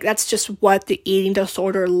fat. Like, that's just what the eating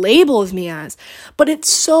disorder labels me as. But it's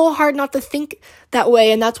so hard not to think that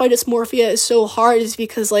way. And that's why dysmorphia is so hard, is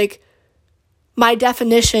because, like, my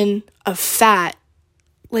definition of fat,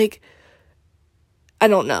 like, I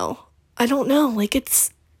don't know. Like,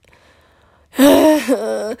 it's...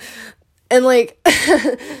 And, like,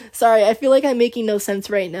 sorry, I feel like I'm making no sense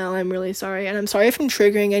right now. I'm really sorry. And I'm sorry if I'm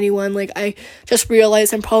triggering anyone. Like, I just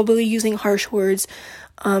realized I'm probably using harsh words.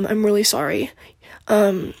 I'm really sorry.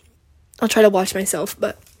 I'll try to watch myself.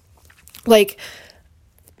 But, like,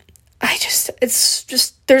 it's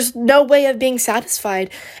just, there's no way of being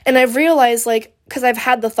satisfied. And I've realized, like, because I've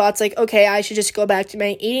had the thoughts, like, okay, I should just go back to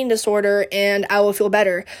my eating disorder and I will feel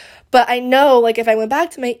better. But I know, like, if I went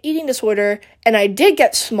back to my eating disorder and I did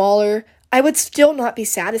get smaller, I would still not be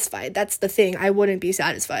satisfied. That's the thing. I wouldn't be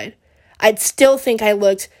satisfied. I'd still think I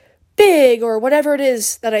looked big or whatever it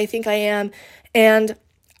is that I think I am. And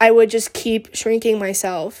I would just keep shrinking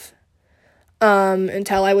myself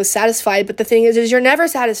until I was satisfied. But the thing is you're never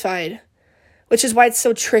satisfied, which is why it's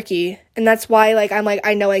so tricky. And that's why, like, I'm like,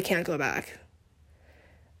 I know I can't go back.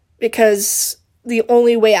 Because the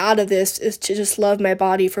only way out of this is to just love my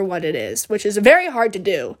body for what it is, which is very hard to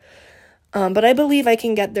do. But I believe I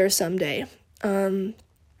can get there someday. What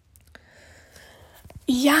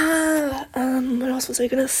else was I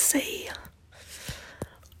gonna say?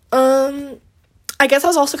 I guess I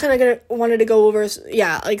was also kind of wanted to go over,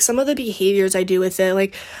 like, some of the behaviors I do with it.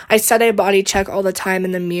 Like, I said I body check all the time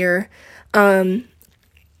in the mirror.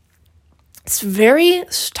 It's very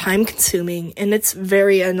time consuming and it's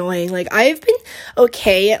very annoying. Like, I've been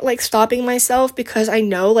okay at, like, stopping myself because I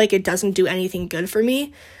know, like, it doesn't do anything good for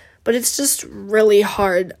me. But it's just really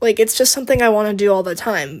hard. Like, it's just something I want to do all the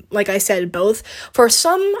time. Like I said, both for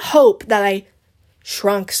some hope that I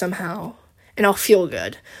shrunk somehow and I'll feel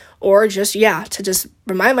good. Or just, to just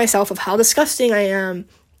remind myself of how disgusting I am.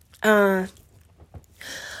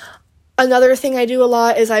 Another thing I do a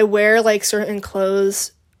lot is I wear, like, certain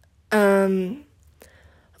clothes.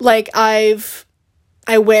 Like, I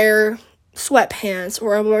wear sweatpants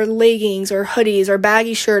or leggings or hoodies or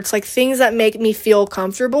baggy shirts, like things that make me feel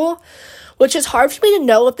comfortable, which is hard for me to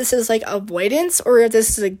know if this is like avoidance or if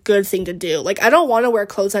this is a good thing to do. Like, I don't want to wear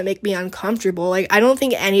clothes that make me uncomfortable. Like, I don't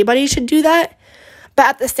think anybody should do that. But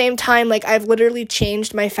at the same time, like, I've literally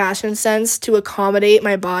changed my fashion sense to accommodate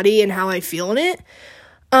my body and how I feel in it.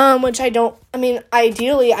 Which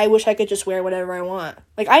ideally, I wish I could just wear whatever I want.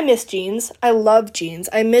 Like, I miss jeans. I love jeans.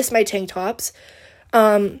 I miss my tank tops.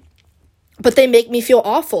 But they make me feel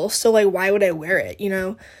awful, so, like, why would I wear it, you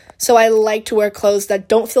know? So I like to wear clothes that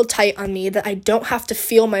don't feel tight on me, that I don't have to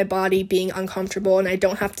feel my body being uncomfortable, and I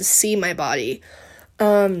don't have to see my body.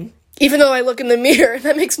 Even though I look in the mirror,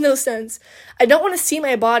 that makes no sense. I don't want to see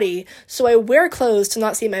my body, so I wear clothes to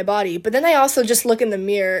not see my body, but then I also just look in the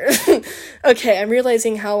mirror. Okay, I'm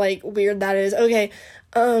realizing how, like, weird that is. Okay,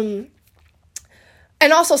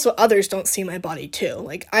 and also so others don't see my body too.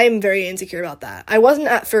 Like, I am very insecure about that. I wasn't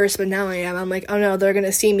at first, but now I am. I'm like, oh no, they're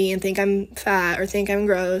gonna see me and think I'm fat or think I'm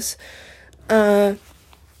gross. And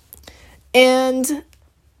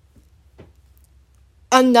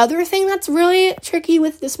another thing that's really tricky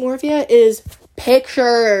with dysmorphia is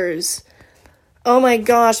pictures. Oh my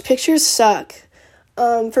gosh, pictures suck.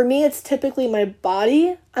 For me, it's typically my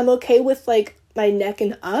body. I'm okay with, like, my neck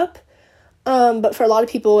and up. But for a lot of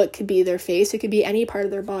people, it could be their face. It could be any part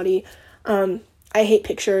of their body. I hate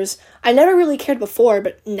pictures. I never really cared before,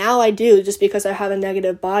 but now I do, just because I have a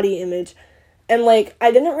negative body image. And, like,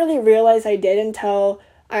 I didn't really realize I did until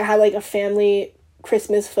I had, like, a family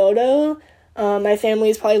Christmas photo. My family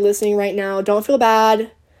is probably listening right now. Don't feel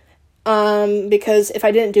bad. Because if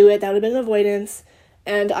I didn't do it, that would have been avoidance.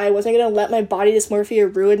 And I wasn't going to let my body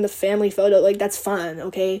dysmorphia ruin the family photo. Like, that's fun,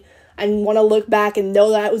 okay? I want to look back and know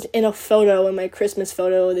that I was in a photo, in my Christmas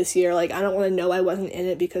photo this year. Like, I don't want to know I wasn't in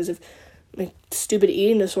it because of my stupid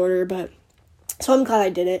eating disorder, but So I'm glad I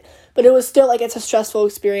did it. But it was still, like, it's a stressful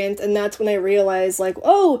experience. And that's when I realized, like,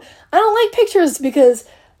 oh, I don't like pictures, because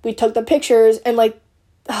we took the pictures and, like,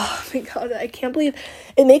 oh my God, I can't believe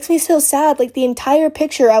it makes me so sad. Like, the entire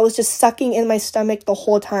picture, I was just sucking in my stomach the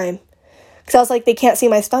whole time. Because I was like, they can't see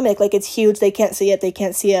my stomach. Like, it's huge. They can't see it. They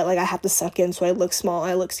can't see it. Like, I have to suck in so I look small.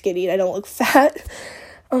 I look skinny. And I don't look fat.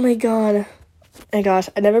 Oh my God. My gosh,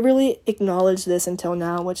 I never really acknowledged this until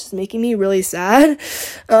now, which is making me really sad.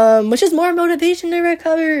 Which is more motivation to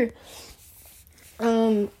recover.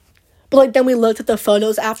 But, like, then we looked at the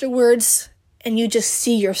photos afterwards, and you just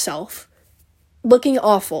see yourself looking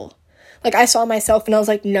awful. Like, I saw myself, and I was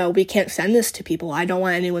like, no, we can't send this to people. I don't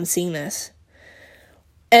want anyone seeing this.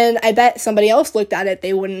 And I bet somebody else looked at it,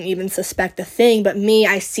 they wouldn't even suspect a thing. But me,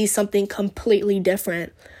 I see something completely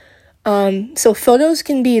different. So photos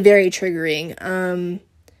can be very triggering.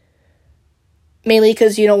 Mainly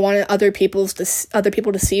because you don't want other people to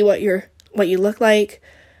see what you look like.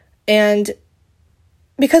 And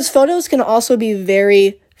because photos can also be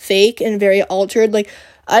very fake and very altered. Like,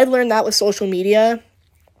 I've learned that with social media,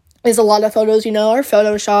 is a lot of photos, are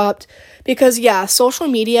photoshopped. Because, yeah, social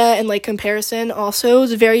media and, like, comparison also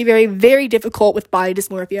is very, very, very difficult with body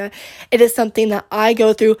dysmorphia. It is something that I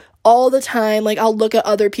go through all the time. Like, I'll look at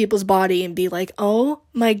other people's body and be like, oh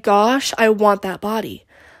my gosh, I want that body.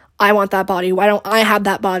 I want that body. Why don't I have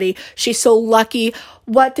that body? She's so lucky.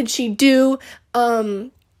 What did she do?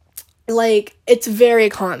 Like, it's very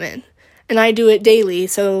common. And I do it daily,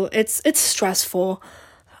 so it's stressful.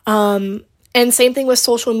 And same thing with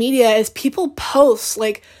social media, is people post,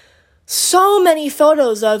 like, so many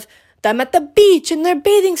photos of them at the beach in their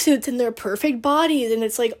bathing suits and their perfect bodies. And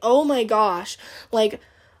it's like, oh my gosh. Like,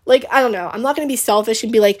 I don't know. I'm not going to be selfish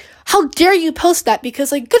and be like, how dare you post that?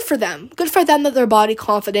 Because, like, good for them. Good for them that they're body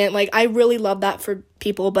confident. Like, I really love that for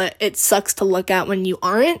people, but it sucks to look at when you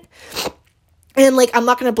aren't. And, like, I'm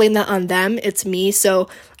not going to blame that on them. It's me. So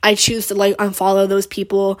I choose to, like, unfollow those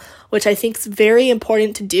people, which I think is very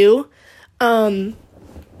important to do.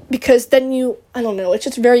 Because then I don't know, it's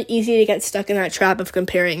just very easy to get stuck in that trap of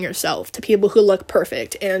comparing yourself to people who look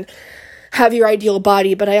perfect and have your ideal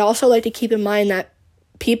body. But I also like to keep in mind that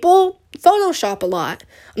people Photoshop a lot.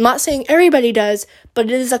 I'm not saying everybody does, but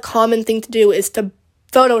it is a common thing to do, is to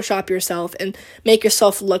Photoshop yourself and make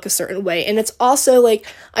yourself look a certain way. And it's also, like,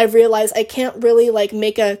 I've realized I can't really, like,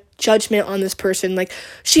 make a judgment on this person. Like,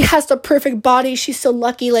 she has the perfect body, she's so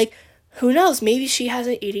lucky. Like, who knows? Maybe she has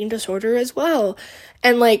an eating disorder as well.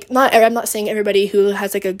 And, like, I'm not saying everybody who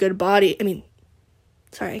has, like, a good body,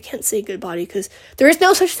 I can't say good body, because there is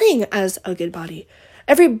no such thing as a good body.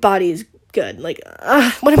 Every body is good. Like,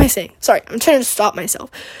 what am I saying? Sorry, I'm trying to stop myself.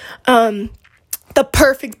 The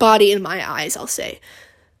perfect body in my eyes, I'll say.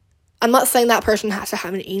 I'm not saying that person has to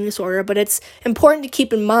have an eating disorder, but it's important to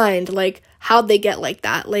keep in mind, like, how they get like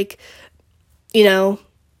that. Like,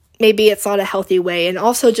 maybe it's not a healthy way. And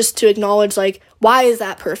also just to acknowledge, like, why is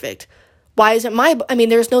that perfect? Why isn't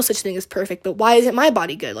there's no such thing as perfect, but why isn't my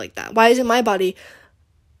body good like that? Why isn't my body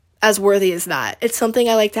as worthy as that? It's something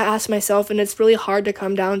I like to ask myself, and it's really hard to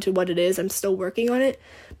come down to what it is. I'm still working on it,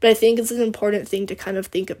 but I think it's an important thing to kind of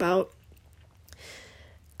think about.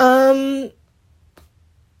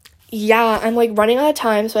 Yeah, I'm, like, running out of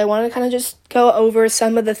time, so I want to kind of just go over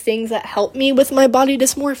some of the things that help me with my body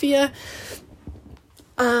dysmorphia.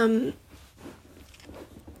 I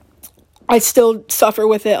still suffer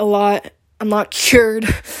with it a lot. I'm not cured,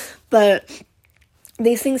 but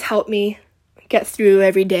these things help me get through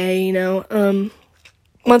every day,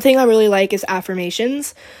 One thing I really like is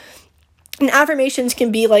affirmations. And affirmations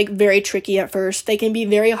can be, like, very tricky at first. They can be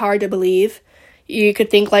very hard to believe. You could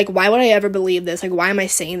think, like, why would I ever believe this? Like, why am I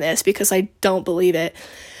saying this? Because I don't believe it.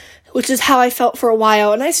 Which is how I felt for a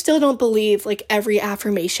while. And I still don't believe, like, every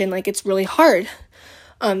affirmation. Like, it's really hard.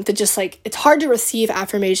 To just, like, it's hard to receive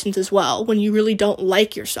affirmations as well when you really don't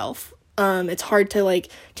like yourself. It's hard to, like,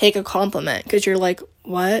 take a compliment because you're like,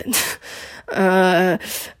 what?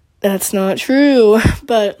 That's not true.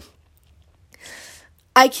 But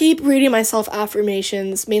I keep reading myself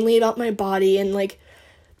affirmations, mainly about my body, and, like,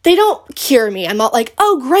 they don't cure me. I'm not like,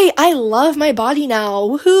 oh, great, I love my body now,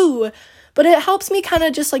 woohoo. But it helps me kind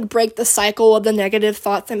of just, like, break the cycle of the negative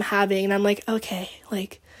thoughts I'm having, and I'm like, okay,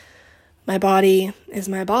 like, my body is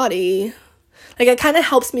my body. Like, it kind of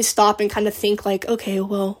helps me stop and kind of think, like, okay,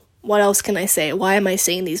 well, what else can I say? Why am I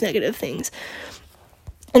saying these negative things?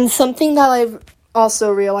 And something that I've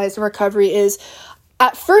also realized in recovery is,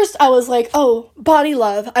 at first I was like, oh, body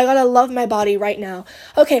love. I gotta love my body right now.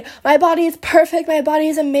 Okay, my body is perfect. My body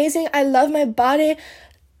is amazing. I love my body.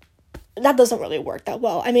 That doesn't really work that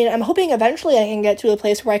well. I'm hoping eventually I can get to a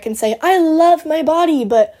place where I can say, I love my body,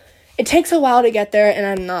 but it takes a while to get there, and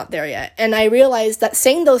I'm not there yet. And I realized that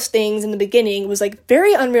saying those things in the beginning was like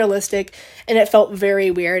very unrealistic, and it felt very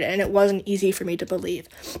weird, and it wasn't easy for me to believe.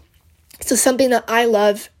 So something that I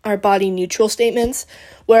love are body neutral statements,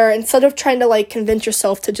 where instead of trying to like convince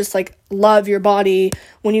yourself to just like love your body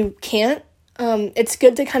when you can't, it's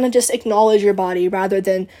good to kind of just acknowledge your body rather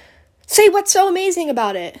than say what's so amazing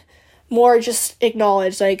about it. More just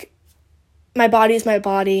acknowledge, like, my body is my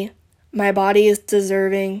body. My body is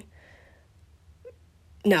deserving.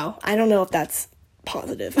 No, I don't know if that's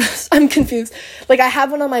positive. I'm confused. Like, I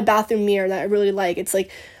have one on my bathroom mirror that I really like. It's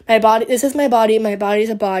like, my body, this is my body is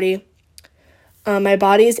a body. My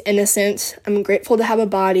body is innocent. I'm grateful to have a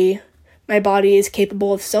body. My body is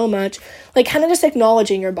capable of so much. Like, kind of just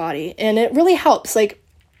acknowledging your body. And it really helps. Like,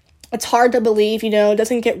 it's hard to believe, it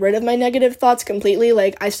doesn't get rid of my negative thoughts completely.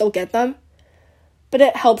 Like, I still get them. But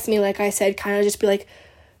it helps me, like I said, kind of just be like,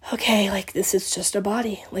 okay, like, this is just a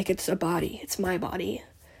body. Like, it's a body. It's my body.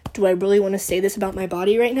 Do I really want to say this about my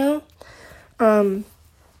body right now? And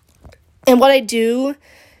what I do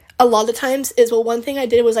a lot of times is, one thing I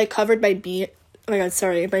did was I covered my oh my god,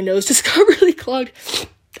 sorry, my nose just got really clogged.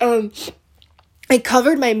 I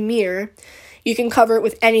covered my mirror. You can cover it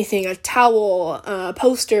with anything, a towel, a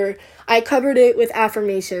poster. I covered it with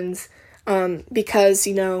affirmations because,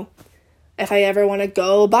 if I ever want to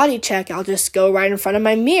go body check, I'll just go right in front of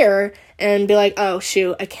my mirror and be like, oh,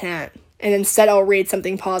 shoot, I can't. And instead I'll read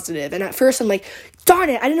something positive. And at first I'm like, darn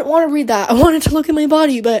it, I didn't want to read that. I wanted to look at my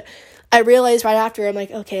body. But I realized right after, I'm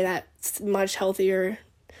like, okay, that's much healthier.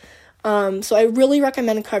 So I really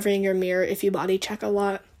recommend covering your mirror if you body check a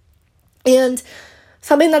lot. And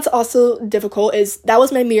something that's also difficult is, that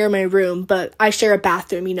was my mirror in my room, but I share a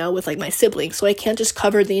bathroom, with like my siblings, so I can't just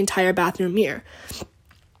cover the entire bathroom mirror.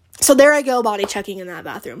 So there I go, body checking in that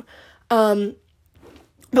bathroom.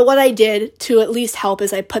 But what I did to at least help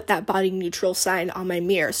is I put that body neutral sign on my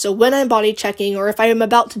mirror. So when I'm body checking, or if I am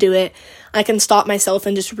about to do it, I can stop myself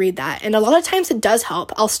and just read that. And a lot of times it does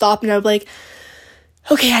help. I'll stop and I'm like,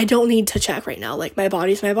 okay, I don't need to check right now. Like, my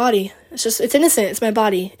body's my body. It's innocent. It's my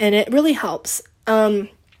body. And it really helps.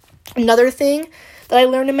 Another thing that I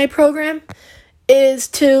learned in my program is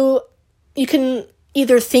you can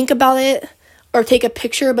either think about it or take a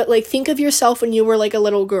picture, but like, think of yourself when you were like a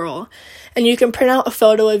little girl, and you can print out a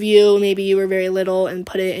photo of you. Maybe you were very little, and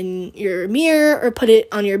put it in your mirror or put it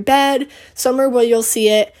on your bed, somewhere where you'll see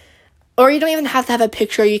it. Or you don't even have to have a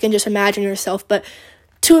picture. You can just imagine yourself, but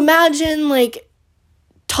to imagine like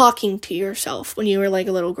talking to yourself when you were like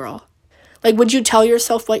a little girl. Like, would you tell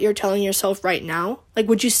yourself what you're telling yourself right now? Like,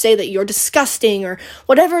 would you say that you're disgusting or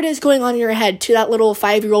whatever it is going on in your head to that little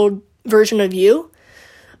 5-year-old version of you?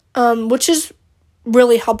 Which is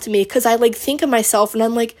really helped me, because I like think of myself and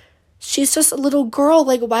I'm like, she's just a little girl.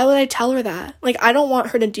 Like, why would I tell her that? Like, I don't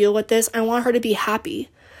want her to deal with this. I want her to be happy.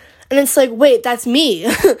 And it's like, wait, that's me.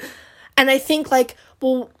 And I think like,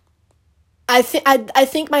 well, I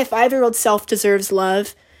think my 5-year-old self deserves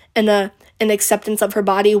love and an acceptance of her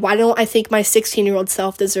body. Why don't I think my 16-year-old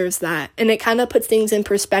self deserves that? And it kind of puts things in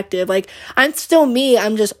perspective. Like, I'm still me,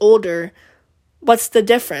 I'm just older. What's the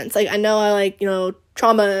difference? Like, I know I like,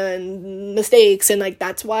 trauma and mistakes, and like,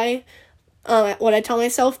 that's why what I tell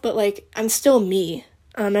myself, but like, I'm still me.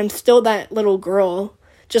 I'm still that little girl,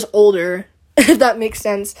 just older, if that makes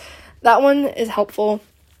sense. That one is helpful.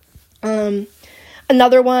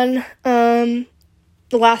 Another one, the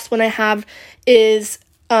last one I have is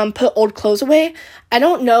put old clothes away. I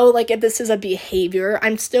don't know, like, if this is a behavior.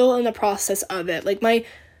 I'm still in the process of it. Like, my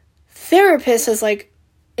therapist has, like,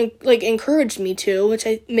 encouraged me to, which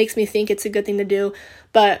makes me think it's a good thing to do.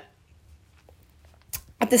 But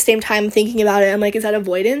at the same time, thinking about it, I'm like, is that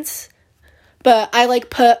avoidance? But I, like,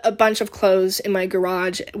 put a bunch of clothes in my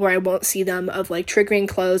garage where I won't see them, of, like, triggering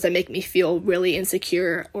clothes that make me feel really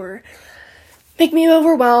insecure or make me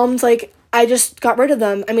overwhelmed. Like, I just got rid of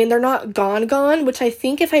them. I mean, they're not gone, which I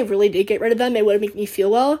think if I really did get rid of them, it would make me feel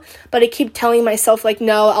well. But I keep telling myself, like,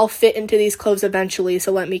 no, I'll fit into these clothes eventually,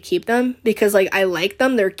 so let me keep them. Because, like, I like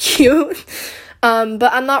them. They're cute.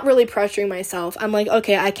 But I'm not really pressuring myself. I'm like,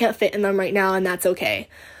 okay, I can't fit in them right now, and that's okay.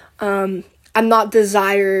 I'm not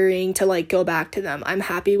desiring to, like, go back to them. I'm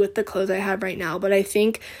happy with the clothes I have right now. But I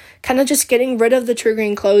think kind of just getting rid of the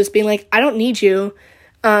triggering clothes, being like, I don't need you,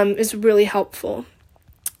 is really helpful.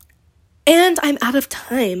 And I'm out of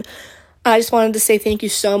time. I just wanted to say thank you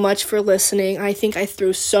so much for listening. I think I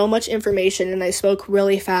threw so much information and I spoke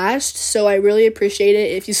really fast, so I really appreciate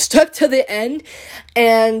it if you stuck to the end,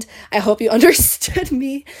 and I hope you understood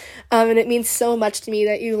me. And it means so much to me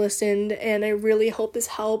that you listened, and I really hope this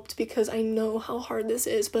helped, because I know how hard this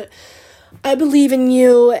is, but I believe in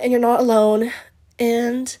you and you're not alone,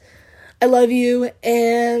 and I love you,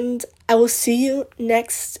 and I will see you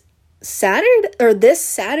next Saturday, or this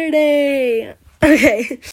Saturday. Okay.